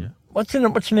 What's the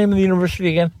name of the university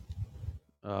again?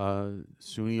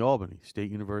 SUNY Albany,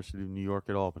 State University of New York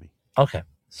at Albany. Okay,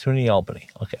 SUNY Albany.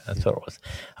 Okay, that's what it was.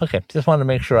 Okay, just wanted to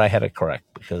make sure I had it correct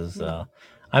because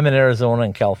I'm in Arizona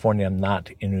and California. I'm not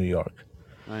in New York.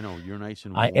 I know you're nice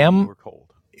and warm. We're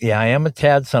cold. Yeah, I am a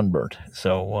tad sunburned.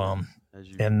 So,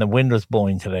 and the wind was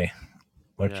blowing today,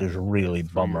 which is really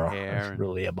bummer. It's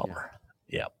really a bummer.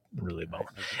 Yeah, really a bummer.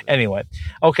 Anyway,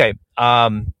 okay.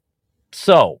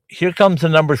 So here comes the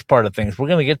numbers part of things. We're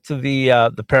going to get to the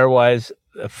pairwise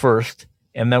first,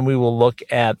 and then we will look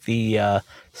at the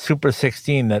Super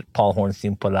 16 that Paul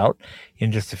Hornstein put out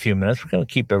in just a few minutes. We're going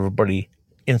to keep everybody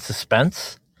in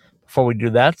suspense before we do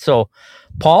that. So,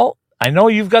 Paul, I know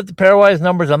you've got the pairwise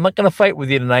numbers. I'm not going to fight with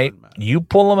you tonight. You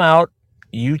pull them out.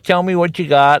 You tell me what you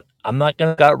got. I'm not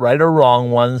going to got right or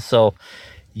wrong ones. So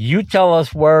you tell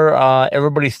us where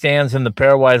everybody stands in the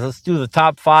pairwise. Let's do the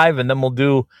top 5, and then we'll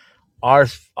do our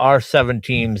 7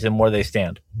 teams and where they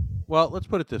stand. Well, let's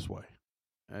put it this way.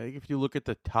 I think if you look at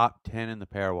the top 10 in the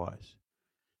pairwise,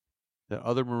 the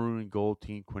other maroon and gold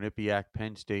team, Quinnipiac,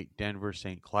 Penn State, Denver,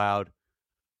 St. Cloud,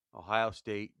 Ohio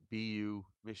State, BU,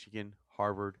 Michigan,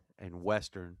 Harvard, and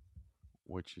Western,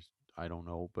 which is, I don't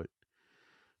know, but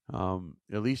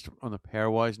at least on the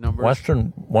pairwise numbers.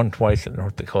 Western won twice at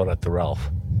North Dakota at the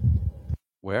Ralph.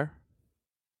 Where?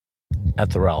 At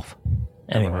the Ralph.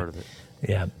 Anyway. Never heard of it.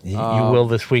 Yeah, you will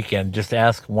this weekend. Just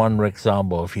ask one Rick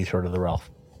Zombo if he's heard of the Ralph.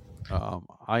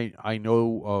 I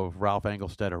know of Ralph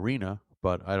Engelstad Arena,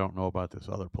 but I don't know about this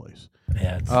other place.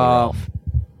 Yeah, it's the Ralph.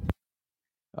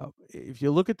 If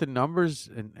you look at the numbers,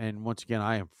 and once again,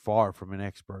 I am far from an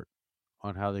expert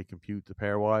on how they compute the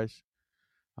pairwise.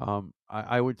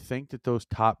 I would think that those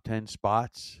top 10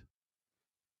 spots,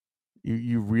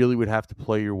 you really would have to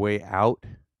play your way out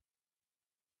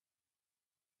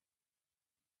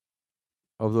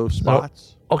of those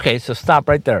spots. So, okay, so stop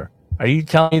right there. Are you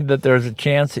telling me that there's a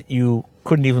chance that you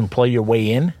couldn't even play your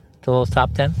way in to those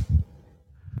top 10?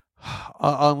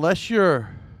 Unless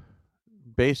you're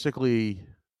basically,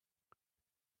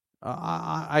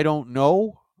 I don't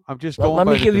know. I'm just going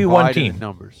by the divided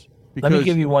numbers. Let me give you one team. Let me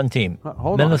give you one team.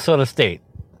 Minnesota State.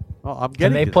 Well,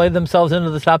 Can they play themselves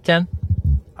into the top 10?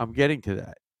 I'm getting to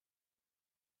that.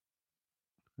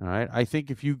 All right. I think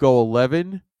if you go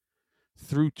 11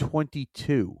 through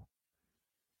 22,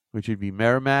 which would be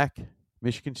Merrimack,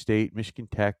 Michigan State, Michigan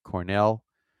Tech, Cornell,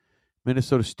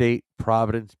 Minnesota State,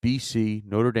 Providence, BC,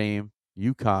 Notre Dame,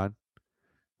 UConn,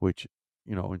 which,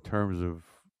 in terms of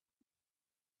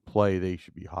play, they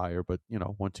should be higher. But,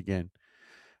 once again,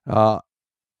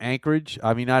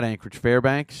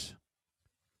 Fairbanks,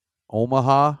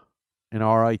 Omaha, and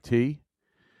RIT. If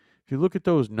you look at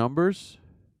those numbers,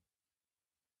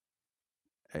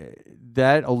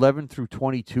 that 11 through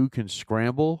 22 can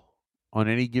scramble on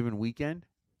any given weekend.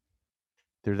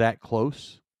 They're that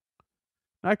close.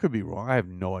 I could be wrong. I have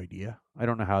no idea. I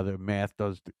don't know how the math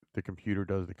does, the computer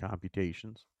does the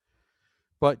computations.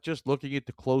 But just looking at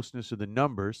the closeness of the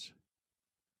numbers,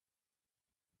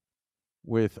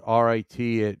 with RIT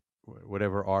at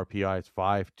whatever RPI, it's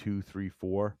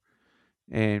 5.234,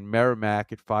 and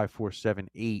Merrimack at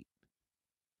 5.478.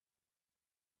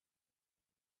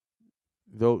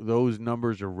 Those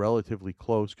numbers are relatively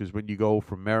close, because when you go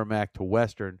from Merrimack to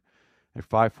Western at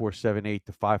 5.478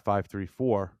 to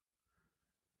 5.534,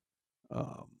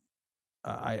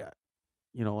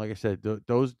 like I said,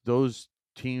 those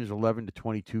teams 11 to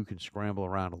 22 can scramble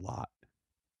around a lot.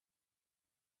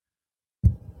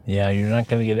 Yeah, you're not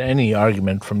going to get any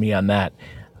argument from me on that.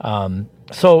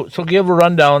 So give a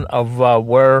rundown of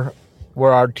where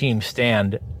our teams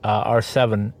stand, our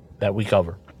 7 that we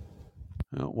cover.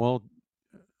 Well,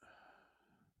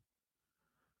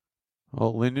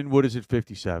 Lindenwood is at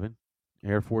 57.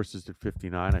 Air Force is at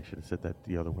 59. I should have said that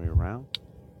the other way around.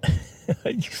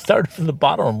 You started from the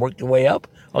bottom and worked your way up?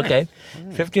 Okay.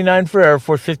 Yeah. 59 for Air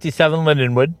Force, 57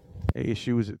 Lindenwood.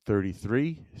 ASU is at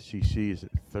 33. CC is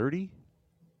at 30.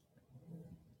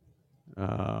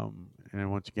 And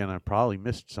once again, I probably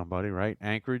missed somebody, right?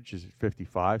 Anchorage is at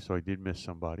 55, so I did miss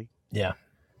somebody. Yeah.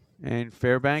 And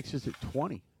Fairbanks is at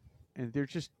 20. And they're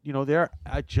just, they're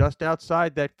just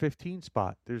outside that 15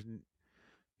 spot. There's,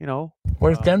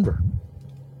 Where's Denver?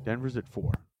 Denver's at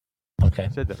 4. Okay. I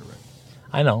said that already.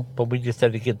 I know, but we just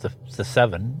had to get the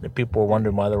 7. The people were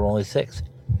wondering why there were only 6.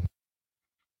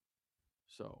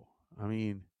 So, I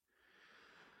mean...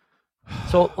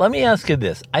 So let me ask you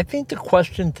this. I think the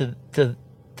question to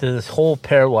this whole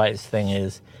pairwise thing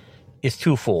is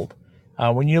twofold.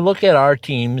 When you look at our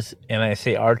teams, and I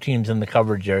say our teams in the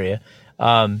coverage area,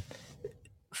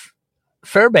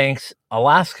 Fairbanks,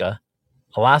 Alaska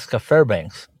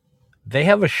Fairbanks, they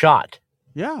have a shot.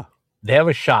 Yeah. They have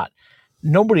a shot.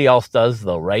 Nobody else does,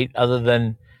 though, right? Other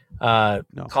than No.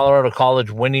 Colorado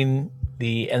College winning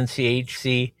the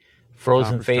NCHC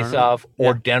Frozen Faceoff,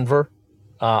 or Denver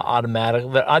automatic.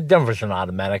 Denver's an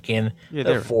automatic in. Yeah,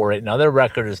 they're 4 right now. Their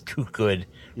record is too good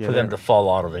for them to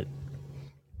fall out of it.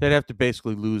 They'd have to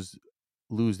basically lose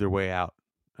their way out,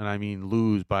 and I mean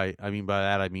lose by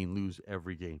that I mean lose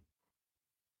every game.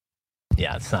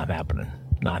 Yeah, it's not happening.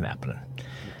 Not happening.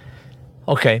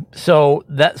 Okay, so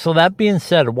that being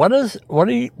said, what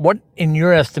in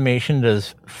your estimation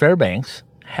does Fairbanks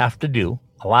have to do,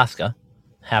 Alaska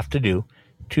have to do,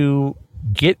 to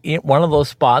get in one of those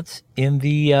spots in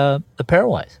the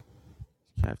pairwise?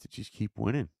 You have to just keep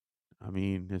winning. I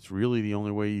mean, it's really the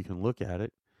only way you can look at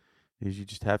it, is you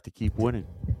just have to keep winning.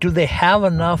 Do they have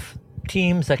enough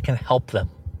teams that can help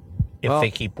them if they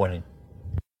keep winning?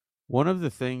 One of the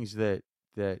things that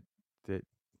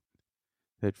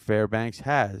Fairbanks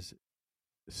has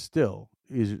still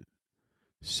is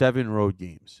 7 road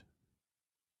games.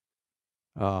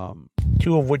 2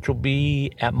 of which will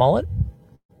be at Mullet?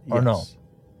 Or yes. no?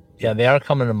 Yeah, they are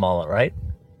coming to Mullet, right?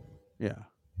 Yeah.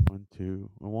 1, 2,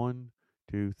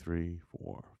 3,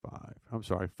 4, 5. I'm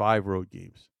sorry, 5 road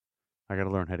games. I got to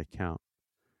learn how to count.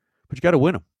 But you got to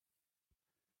win them.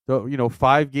 So,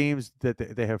 5 games, that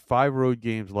they have 5 road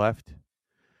games left.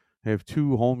 They have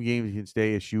 2 home games against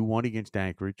ASU, 1 against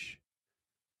Anchorage,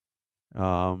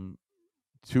 2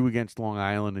 against Long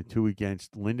Island, and 2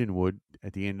 against Lindenwood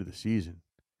at the end of the season.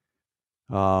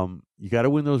 You got to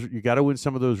win those. You got to win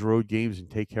some of those road games and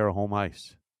take care of home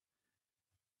ice.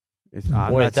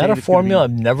 Boy, is that a formula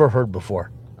I've never heard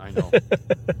before? I know.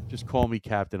 Just call me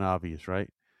Captain Obvious, right?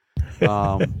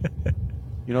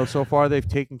 So far they've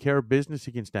taken care of business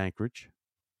against Anchorage.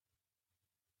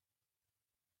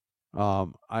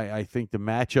 I think the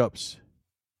matchups,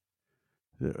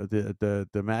 the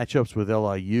matchups with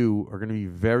LIU are going to be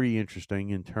very interesting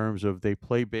in terms of they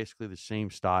play basically the same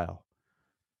style.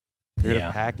 They're going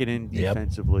to pack it in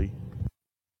defensively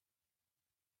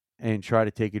and try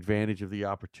to take advantage of the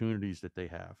opportunities that they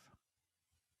have.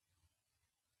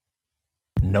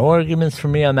 No arguments for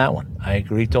me on that one. I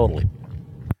agree totally.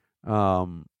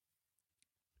 The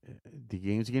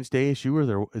games against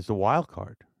ASU is the wild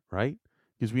card, right?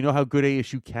 Because we know how good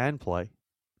ASU can play.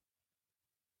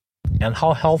 And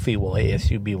how healthy will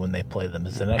ASU be when they play them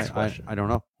is the next question. I don't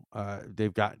know. They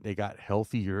got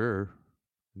healthier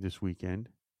this weekend.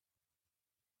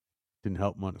 Didn't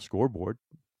help them on the scoreboard,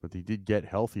 but they did get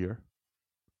healthier.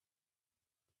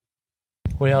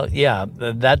 Well, yeah,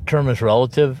 that term is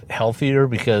relative, healthier,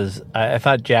 because I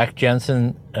thought Jack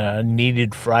Jensen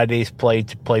needed Friday's play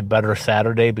to play better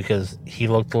Saturday because he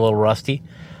looked a little rusty.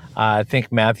 I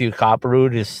think Matthew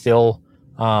Copperroot is still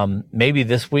maybe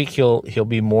this week he'll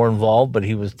be more involved, but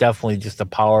he was definitely just a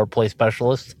power play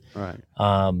specialist. Right.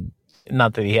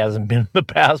 Not that he hasn't been in the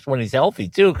past when he's healthy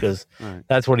too, because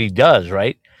that's what he does,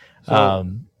 right? So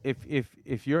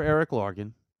if you're Eric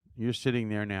Larkin, you're sitting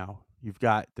there now. You've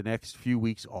got the next few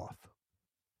weeks off.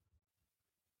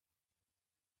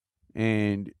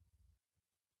 And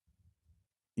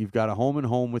you've got a home and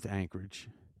home with Anchorage.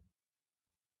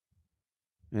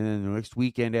 And then the next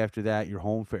weekend after that, you're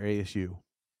home for ASU.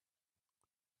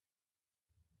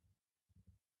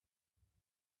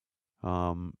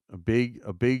 A big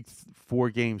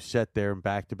 4-game set there in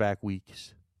back-to-back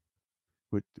weeks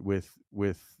with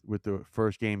the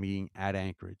first game being at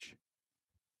Anchorage.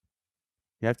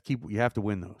 You have to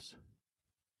win those.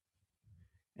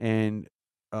 And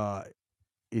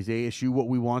is ASU what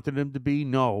we wanted them to be?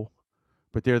 No,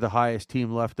 but they're the highest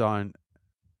team left on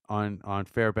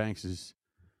Fairbanks's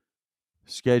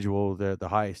schedule. They're the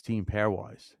highest team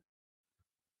pairwise,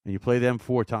 and you play them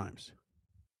 4 times.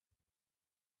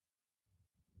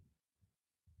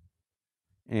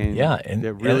 And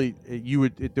they're really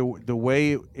the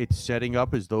way it's setting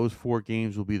up is those 4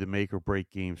 games will be the make or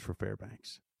break games for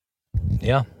Fairbanks.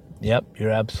 Yeah. Yep.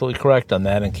 You're absolutely correct on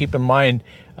that. And keep in mind,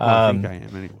 I think I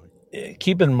am anyway.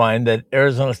 Keep in mind that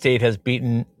Arizona State has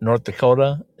beaten North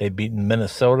Dakota. They've beaten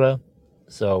Minnesota.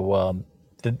 So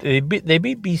they beat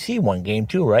BC one game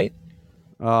too, right?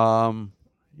 Yeah,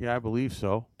 I believe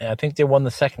so. And I think they won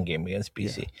the second game against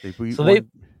BC. Yeah,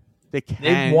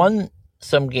 they've won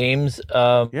some games.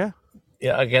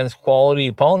 Against quality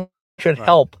opponents. Should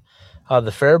help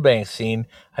the Fairbanks scene.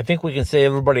 I think we can say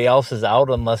everybody else is out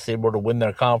unless they were to win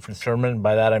their conference tournament. And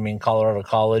by that I mean Colorado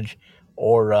College,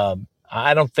 or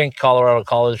I don't think Colorado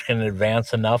College can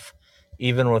advance enough,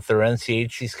 even with their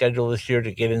NCHC schedule this year,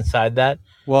 to get inside that.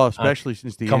 Well, especially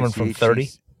since the coming from 30,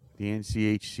 the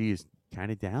NCHC is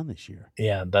kind of down this year.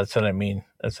 Yeah, that's what I mean.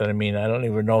 I don't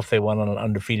even know if they went on an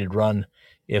undefeated run,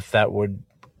 if that would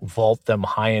vault them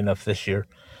high enough this year.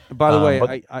 By the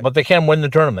way, but they can win the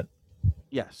tournament.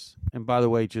 Yes, and by the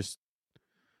way, just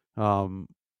apparently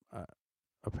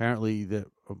that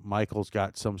Michael's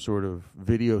got some sort of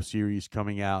video series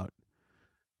coming out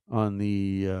on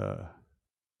the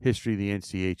history of the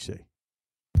NCHC.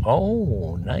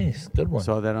 Oh, nice, good one.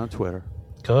 Saw that on Twitter.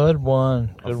 Good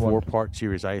one. A 4-part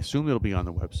series. I assume it'll be on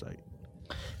the website.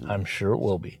 I'm sure it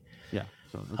will be. Yeah.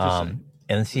 So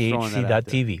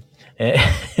NCHC.tv.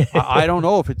 I don't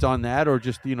know if it's on that or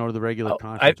just the regular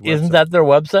conference website. Isn't that their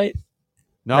website?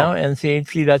 No,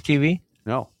 NCHC.tv.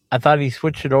 No, I thought he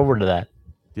switched it over to that.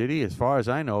 Did he? As far as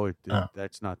I know,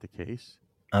 that's not the case.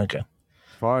 Okay. As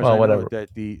far as I know,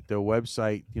 that the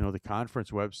website, the conference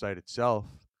website itself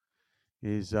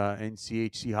is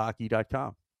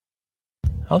NCHChockey.com.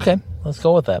 Okay, let's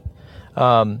go with that.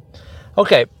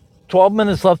 Okay, 12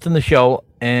 minutes left in the show,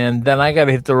 and then I got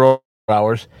to hit the road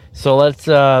hours. So let's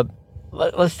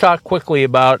talk quickly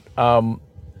about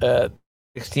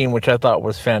 16, which I thought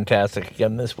was fantastic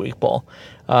again this week, Paul.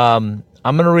 I'm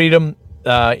going to read them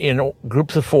in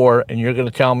groups of 4, and you're going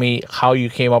to tell me how you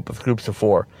came up with groups of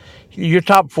 4. Your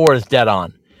top 4 is dead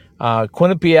on.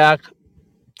 Quinnipiac,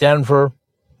 Denver,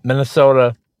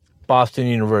 Minnesota, Boston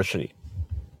University.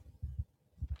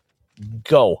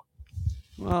 Go.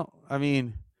 Well, I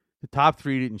mean, the top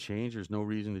 3 didn't change. There's no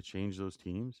reason to change those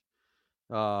teams.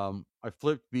 I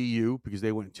flipped BU because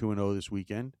they went 2-0 this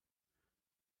weekend.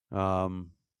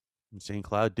 St.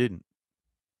 Cloud didn't.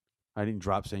 I didn't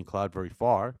drop St. Cloud very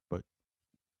far, but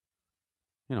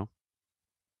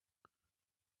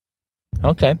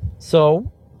Okay,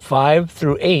 so 5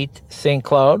 through 8, St.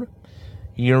 Cloud,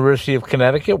 University of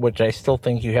Connecticut, which I still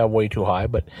think you have way too high,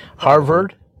 but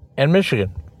Harvard and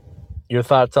Michigan. Your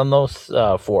thoughts on those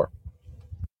 4?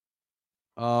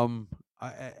 Like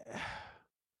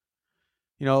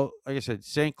I said,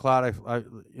 St. Cloud,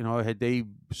 had they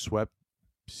swept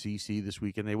CC this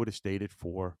weekend, they would have stayed at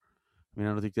 4. I mean,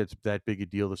 I don't think that's that big a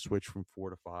deal to switch from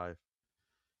 4 to 5.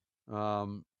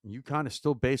 UConn is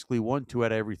still basically won 2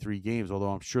 out of every 3 games,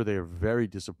 although I'm sure they are very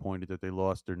disappointed that they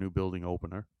lost their new building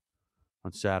opener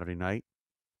on Saturday night.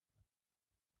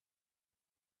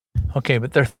 Okay,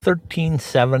 but they're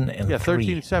 13-7 and 3.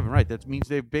 13-7, right. That means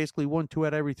they've basically won 2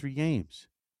 out of every 3 games.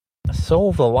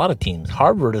 So have a lot of teams.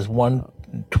 Harvard has won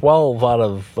 12 out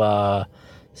of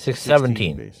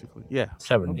 17. Basically. Yeah.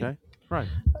 17. Okay. Right.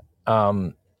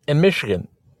 In Michigan,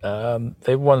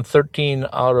 they've won 13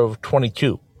 out of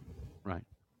 22. Right.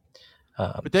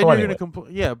 But then so you're anyway. going to complain.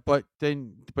 Yeah, but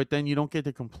then you don't get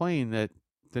to complain that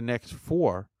the next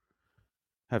 4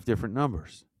 have different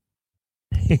numbers.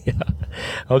 Yeah.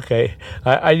 Okay.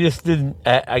 I just didn't.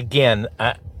 Again,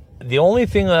 the only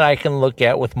thing that I can look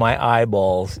at with my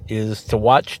eyeballs is to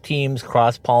watch teams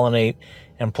cross pollinate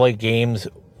and play games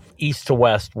east to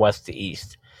west, west to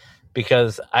east,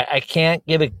 because I can't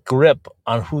get a grip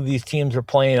on who these teams are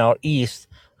playing out east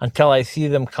until I see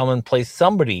them come and play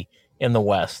somebody in the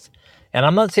west. And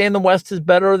I'm not saying the west is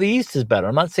better or the east is better.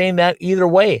 I'm not saying that either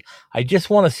way. I just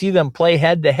want to see them play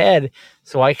head to head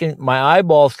so my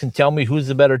eyeballs can tell me who's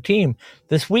the better team.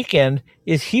 This weekend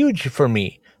is huge for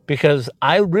me because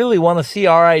I really want to see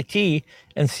RIT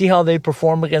and see how they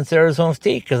perform against Arizona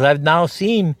State, because I've now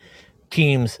seen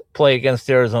teams play against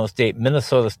Arizona State,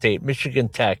 Minnesota State, Michigan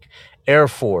Tech, Air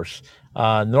Force,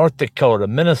 North Dakota,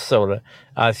 Minnesota.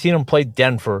 I've seen them play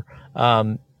Denver.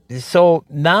 So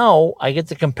now I get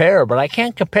to compare, but I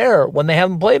can't compare when they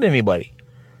haven't played anybody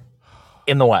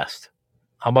in the West.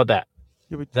 How about that?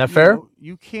 Yeah, but is that fair?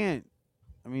 You can't.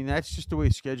 I mean, that's just the way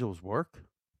schedules work.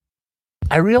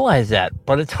 I realize that,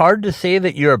 but it's hard to say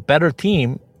that you're a better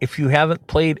team if you haven't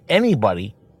played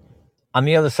anybody on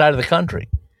the other side of the country.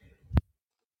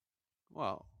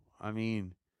 Well, I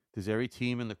mean, does every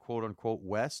team in the quote-unquote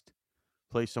West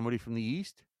play somebody from the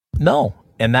East? No,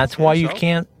 and that's why you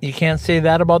can't say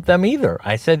that about them either.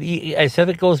 I said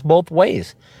it goes both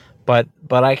ways, but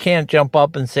I can't jump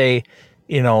up and say,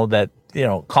 that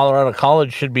Colorado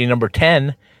College should be number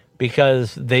 10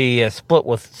 because they split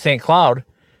with St. Cloud,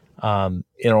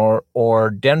 or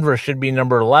Denver should be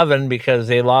number 11 because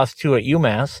they lost 2 at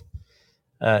UMass.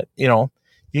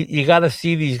 You got to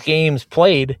see these games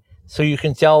played so you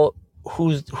can tell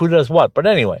who does what. But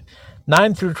anyway,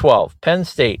 9 through 12, Penn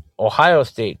State, Ohio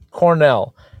State,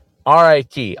 Cornell,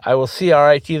 RIT. I will see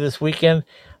RIT this weekend.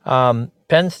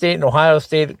 Penn State and Ohio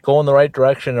State go in the right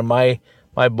direction in my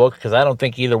book, because I don't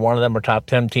think either one of them are top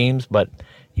 10 teams, but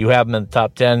you have them in the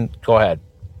top 10. Go ahead.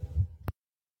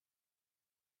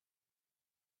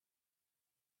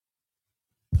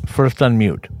 First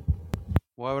unmute.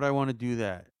 Why would I want to do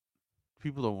that?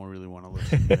 People don't really want to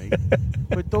listen to me.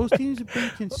 But those teams have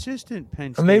been consistent,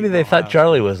 Penn State. Maybe they thought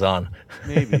Charlie was on.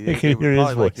 Maybe. They can would hear probably his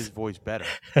like voice. his voice better.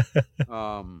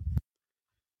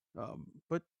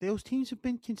 But those teams have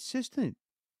been consistent.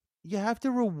 You have to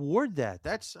reward that.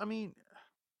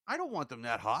 I don't want them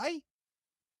that high.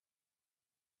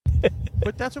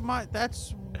 But that's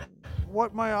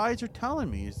what my eyes are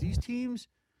telling me, is these teams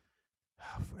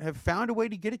have found a way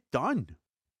to get it done.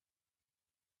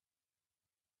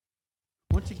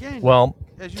 Once again, well,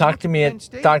 as you talk look to at me Penn at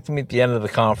State, talk to me at the end of the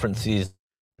conference season.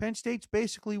 Penn State's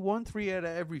basically won 3 out of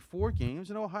every 4 games,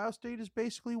 and Ohio State has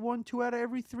basically won 2 out of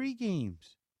every 3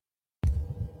 games.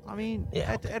 I mean,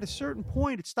 at a certain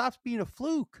point, it stops being a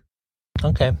fluke.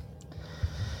 Okay.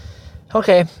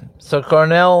 So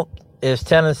Cornell is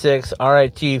 10-6,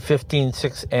 RIT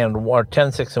 15-6 and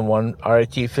 10-6-1,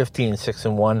 RIT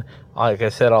 15-6-1. Like I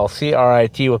said, I'll see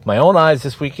RIT with my own eyes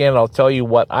this weekend. I'll tell you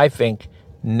what I think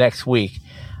next week.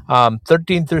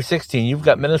 13 through 16, you've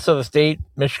got Minnesota State,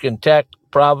 Michigan Tech,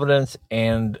 Providence,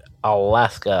 and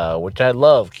Alaska, which I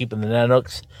love, keeping the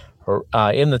Nanooks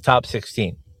in the top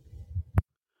 16.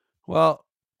 Well,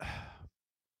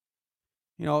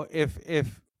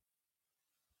 if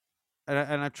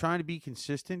and I'm trying to be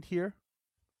consistent here.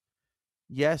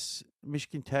 Yes,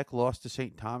 Michigan Tech lost to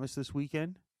St. Thomas this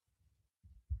weekend.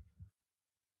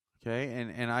 Okay,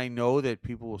 and I know that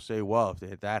people will say, well,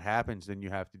 if that happens, then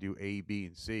you have to do A, B,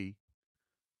 and C.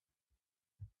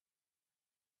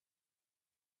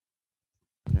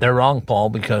 They're wrong, Paul,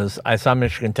 because I saw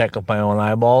Michigan Tech with my own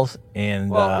eyeballs,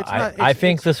 and I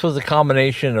think this was a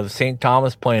combination of St.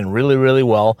 Thomas playing really, really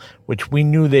well, which we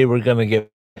knew they were going to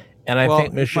get, and I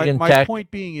think Michigan Tech.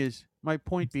 My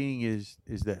point being is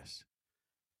this: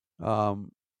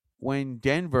 when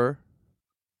Denver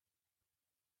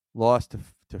lost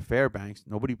to Fairbanks,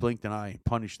 nobody blinked an eye and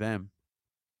punished them.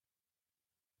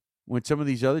 When some of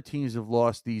these other teams have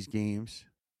lost these games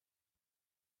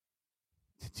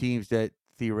to teams that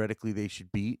theoretically they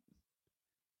should beat,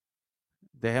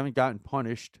 they haven't gotten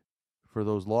punished for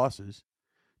those losses.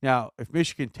 Now, if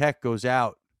Michigan Tech goes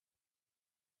out,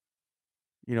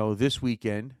 this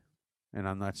weekend, and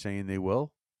I'm not saying they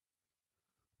will,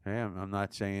 okay, I'm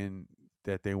not saying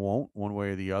that they won't one way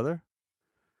or the other,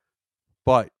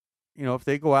 but if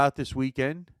they go out this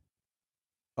weekend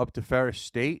up to Ferris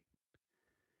State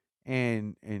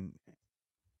and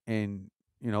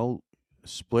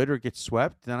split or get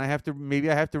swept, then I have to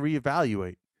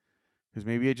reevaluate, because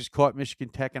maybe I just caught Michigan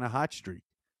Tech in a hot streak.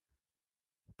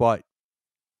 But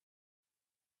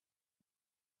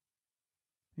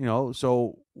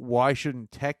So why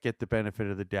shouldn't Tech get the benefit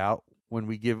of the doubt when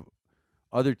we give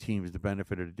other teams the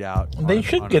benefit of the doubt? They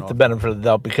should get the benefit of the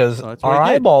doubt because that's what our I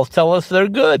did. eyeballs tell us they're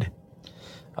good.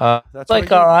 That's Like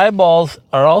what I our eyeballs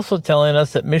are also telling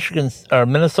us that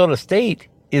Minnesota State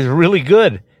is really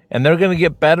good, and they're going to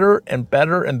get better and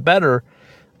better and better.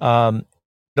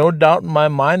 No doubt in my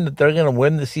mind that they're going to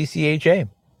win the CCHA.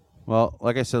 Well,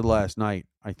 like I said last night,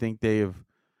 I think they have,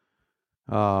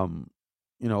 kind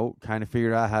of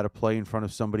figured out how to play in front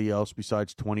of somebody else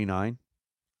besides 29,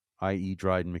 i.e.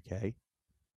 Dryden McKay.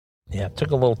 Yeah, it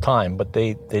took a little time, but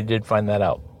they did find that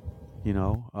out.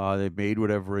 They've made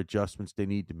whatever adjustments they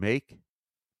need to make.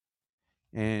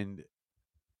 And,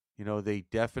 they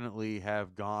definitely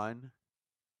have gone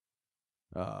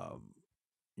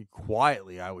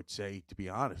quietly, I would say, to be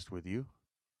honest with you.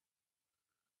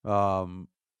 Kind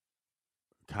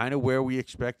of where we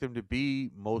expect them to be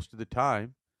most of the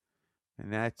time.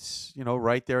 And that's,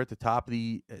 right there at the top of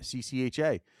the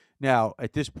CCHA. Now,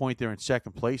 at this point, they're in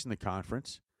second place in the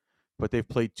conference, but they've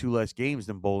played 2 less games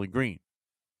than Bowling Green.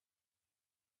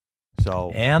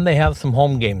 And they have some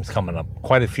home games coming up.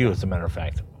 Quite a few, as a matter of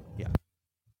fact. Yeah.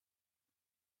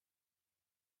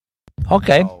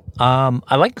 Okay.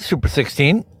 I like the Super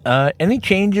 16. Any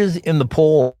changes in the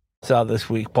poll this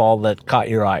week, Paul, that caught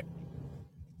your eye?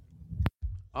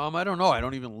 I don't know. I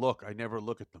don't even look. I never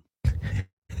look at them.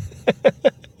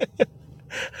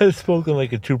 I've spoken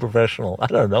like a true professional. I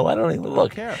don't know. I don't even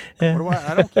look. I don't care.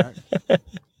 I don't care.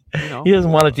 He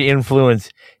doesn't want it to influence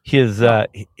his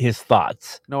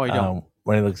thoughts. No, I don't.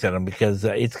 When he looks at them, because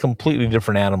it's a completely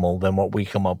different animal than what we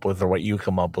come up with or what you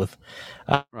come up with.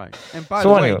 Right. And by the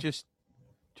way,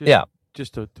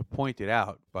 just to point it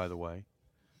out, by the way,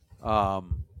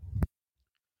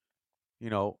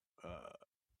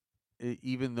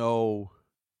 even though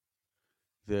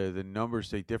the numbers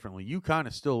say differently, UConn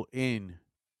is still in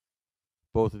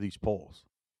both of these polls.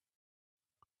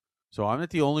 So I'm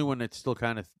not the only one that's still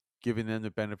kind of giving them the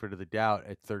benefit of the doubt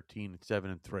at 13 and 7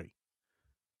 and 3.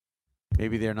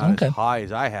 Maybe they're not as high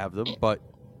as I have them, but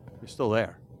they're still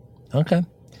there. Okay.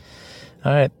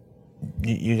 All right.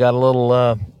 You got a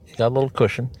little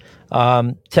cushion.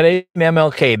 Today,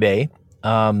 MLK Day.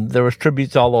 There was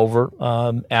tributes all over,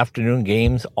 afternoon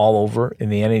games all over in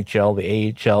the NHL,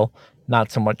 the AHL,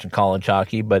 not so much in college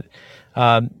hockey, but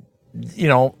I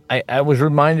was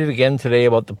reminded again today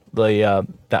about the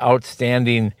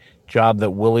outstanding job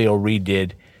that Willie O'Ree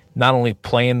did, not only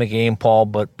playing the game, Paul,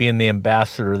 but being the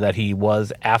ambassador that he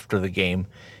was after the game.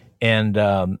 And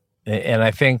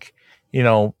I think,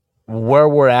 where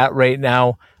we're at right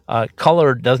now,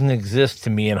 color doesn't exist to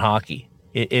me in hockey.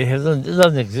 It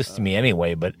doesn't exist to me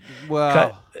anyway, but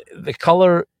the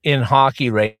color in hockey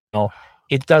right now,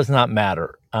 it does not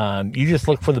matter. You just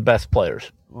look for the best players.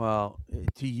 Well,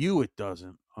 to you, it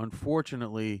doesn't.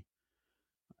 Unfortunately,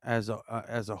 as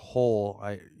a whole,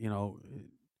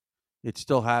 it's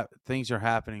still things are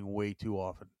happening way too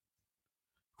often.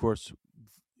 Of course,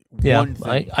 yeah,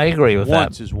 I agree with that.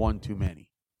 Once is one too many.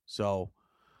 So,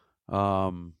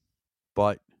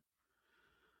 but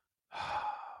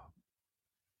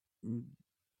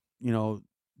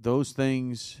those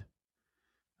things,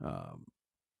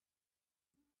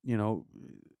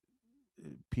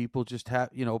 people just have,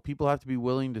 people have to be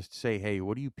willing to say, hey,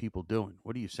 what are you people doing?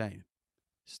 What are you saying?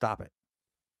 Stop it.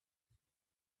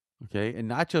 Okay. And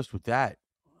not just with that,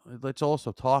 let's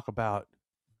also talk about,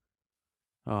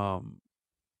 and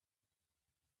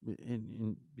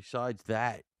besides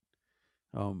that,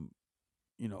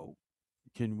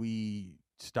 can we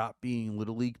stop being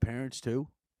Little League parents too?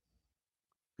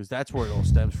 Because that's where it all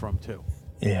stems from too.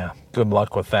 Yeah. Good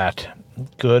luck with that.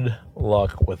 Good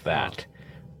luck with that.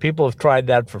 People have tried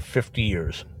that for 50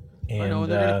 years. And,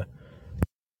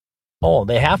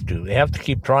 they have to. They have to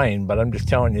keep trying. But I'm just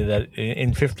telling you that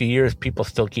in 50 years, people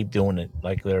still keep doing it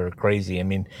like they're crazy. I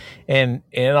mean, and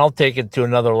I'll take it to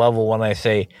another level when I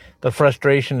say the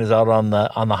frustration is out on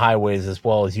the highways as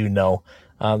well, as you know.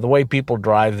 The way people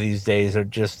drive these days are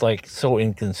just like so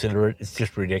inconsiderate. It's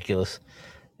just ridiculous.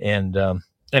 And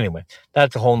anyway,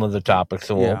 that's a whole nother topic.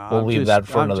 So we'll leave that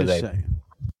for another day. Saying.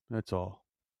 That's all.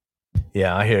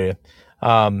 Yeah, I hear you.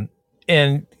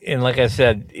 And like I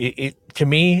said, to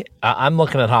me, I'm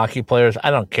looking at hockey players.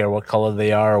 I don't care what color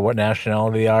they are or what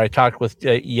nationality they are. I talked with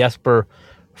Jesper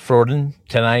Froden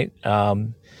tonight,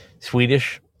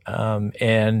 Swedish,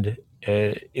 and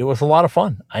it was a lot of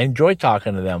fun. I enjoy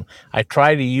talking to them. I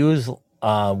try to use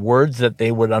words that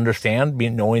they would understand,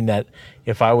 knowing that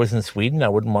if I was in Sweden, I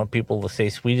wouldn't want people to say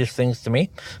Swedish things to me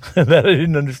that I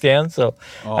didn't understand. So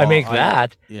I make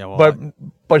that. Yeah, well,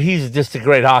 but he's just a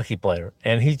great hockey player,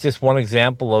 and he's just one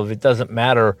example of it doesn't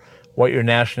matter what your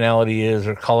nationality is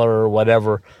or color or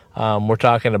whatever. We're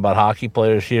talking about hockey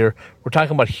players here. We're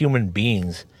talking about human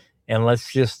beings, and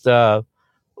let's just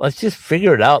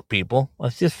figure it out, people.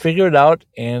 Let's just figure it out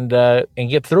and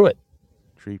get through it.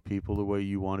 Treat people the way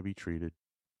you want to be treated.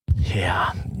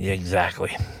 Yeah,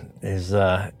 exactly.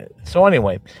 So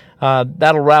anyway,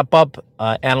 that'll wrap up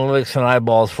Analytics and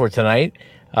Eyeballs for tonight.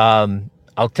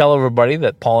 I'll tell everybody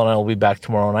that Paul and I will be back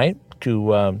tomorrow night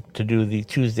to do the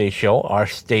Tuesday show, our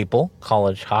staple,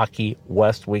 College Hockey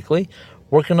West Weekly.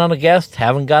 Working on a guest.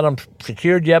 Haven't got them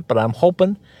secured yet, but I'm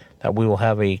hoping that we will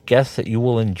have a guest that you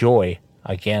will enjoy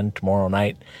again tomorrow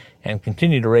night and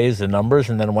continue to raise the numbers.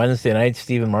 And then Wednesday night,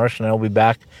 Stephen Marsh and I will be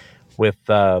back with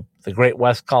the Great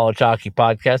West College Hockey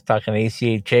Podcast, talking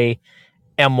ACHA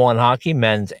M1 hockey,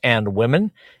 men's and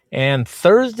women. And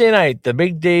Thursday night, the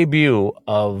big debut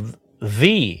of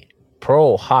the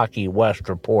Pro Hockey West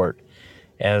Report,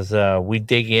 as we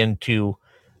dig into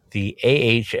the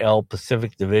AHL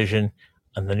Pacific Division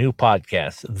on the new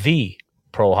podcast, the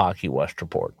Pro Hockey West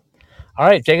Report. All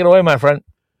right, take it away, my friend.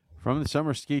 From the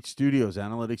Summer Skate Studios,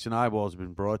 Analytics and Eyeballs have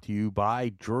been brought to you by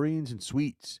Drury &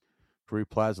 Suites. Drury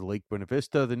Plaza, Lake Buena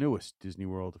Vista, the newest Disney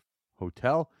World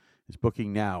hotel, is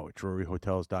booking now at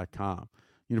druryhotels.com.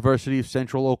 University of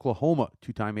Central Oklahoma,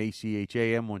 two-time ACHA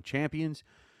M1 champions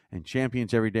and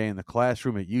champions every day in the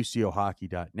classroom at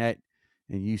ucohockey.net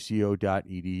and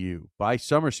uco.edu. Buy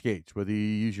summer skates, whether you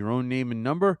use your own name and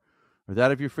number or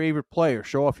that of your favorite player.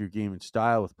 Show off your game and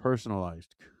style with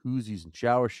personalized koozies and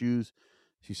shower shoes.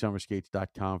 See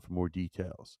summerskates.com for more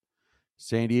details.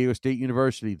 San Diego State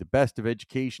University, the best of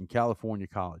education, California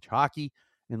college hockey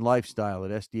and lifestyle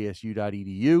at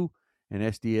sdsu.edu and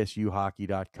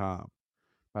sdsuhockey.com.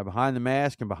 By Behind the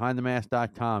Mask and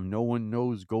BehindTheMask.com, no one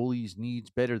knows goalies' needs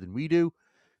better than we do.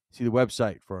 See the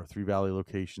website for our Three Valley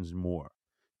locations and more.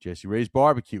 Jesse Ray's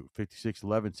Barbecue,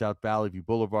 5611 South Valley View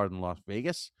Boulevard in Las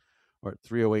Vegas, or at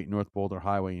 308 North Boulder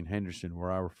Highway in Henderson,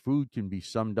 where our food can be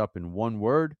summed up in one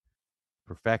word: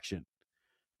 perfection.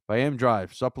 By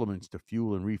M-Drive, supplements to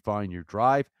fuel and refine your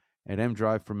drive at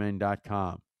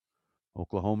mdriveformen.com.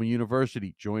 Oklahoma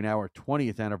University, join our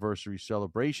 20th anniversary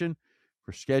celebration.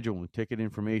 For schedule and ticket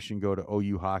information, go to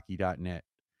ouhockey.net.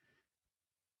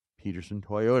 Peterson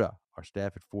Toyota, our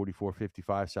staff at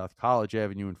 4455 South College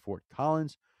Avenue in Fort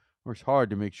Collins, works hard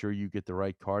to make sure you get the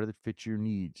right car that fits your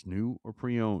needs, new or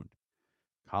pre-owned.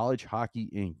 College Hockey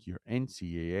Inc., your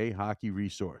NCAA hockey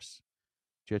resource.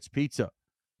 Jets Pizza,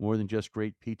 more than just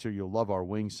great pizza, you'll love our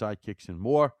wings, sidekicks, and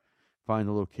more. Find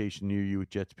the location near you at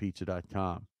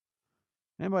jetspizza.com.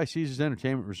 And by Caesars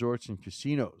Entertainment Resorts and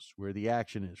Casinos, where the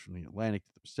action is from the Atlantic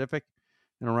to the Pacific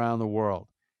and around the world.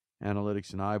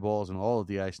 Analytics and Eyeballs and all of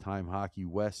the Ice Time Hockey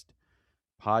West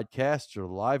podcasts are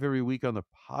live every week on the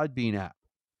Podbean app.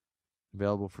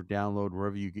 Available for download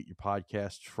wherever you get your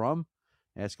podcasts from.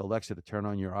 Ask Alexa to turn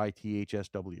on your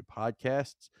ITHSW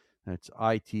podcasts. That's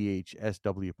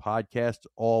ITHSW podcasts,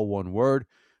 all one word.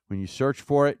 When you search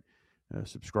for it,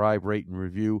 subscribe, rate, and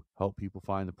review. Help people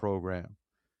find the program.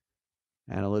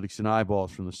 Analytics and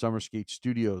Eyeballs from the Summer Skate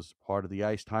Studios, part of the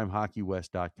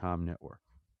IceTimeHockeyWest.com network.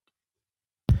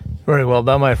 Very well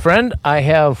done, my friend. I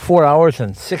have 4 hours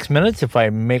and 6 minutes if I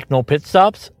make no pit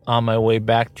stops on my way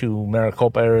back to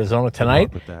Maricopa, Arizona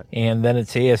tonight. Good luck with that. And then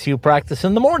it's ASU practice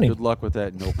in the morning. Good luck with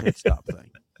that no pit stop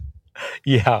thing.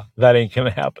 Yeah, that ain't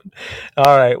going to happen.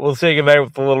 All right, we'll say goodnight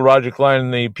with the little Roger Klein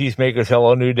and the Peacemakers.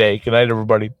 Hello, New Day. Good night,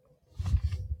 everybody.